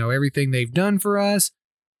that, you know, everything they've done for us.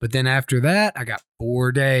 Beach after that, I got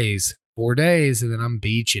 4 days, and then I'm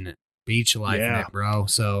beach life in it, bro.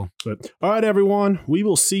 So, all right, everyone, we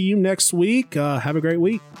will see you next week. Have a great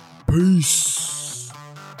week. Peace.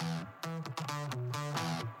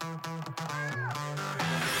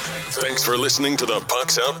 Thanks for listening to the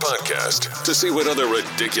Pucks Out Podcast. To see what other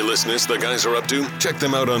ridiculousness the guys are up to, check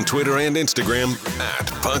them out on Twitter and Instagram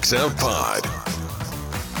 @PucksOutPod.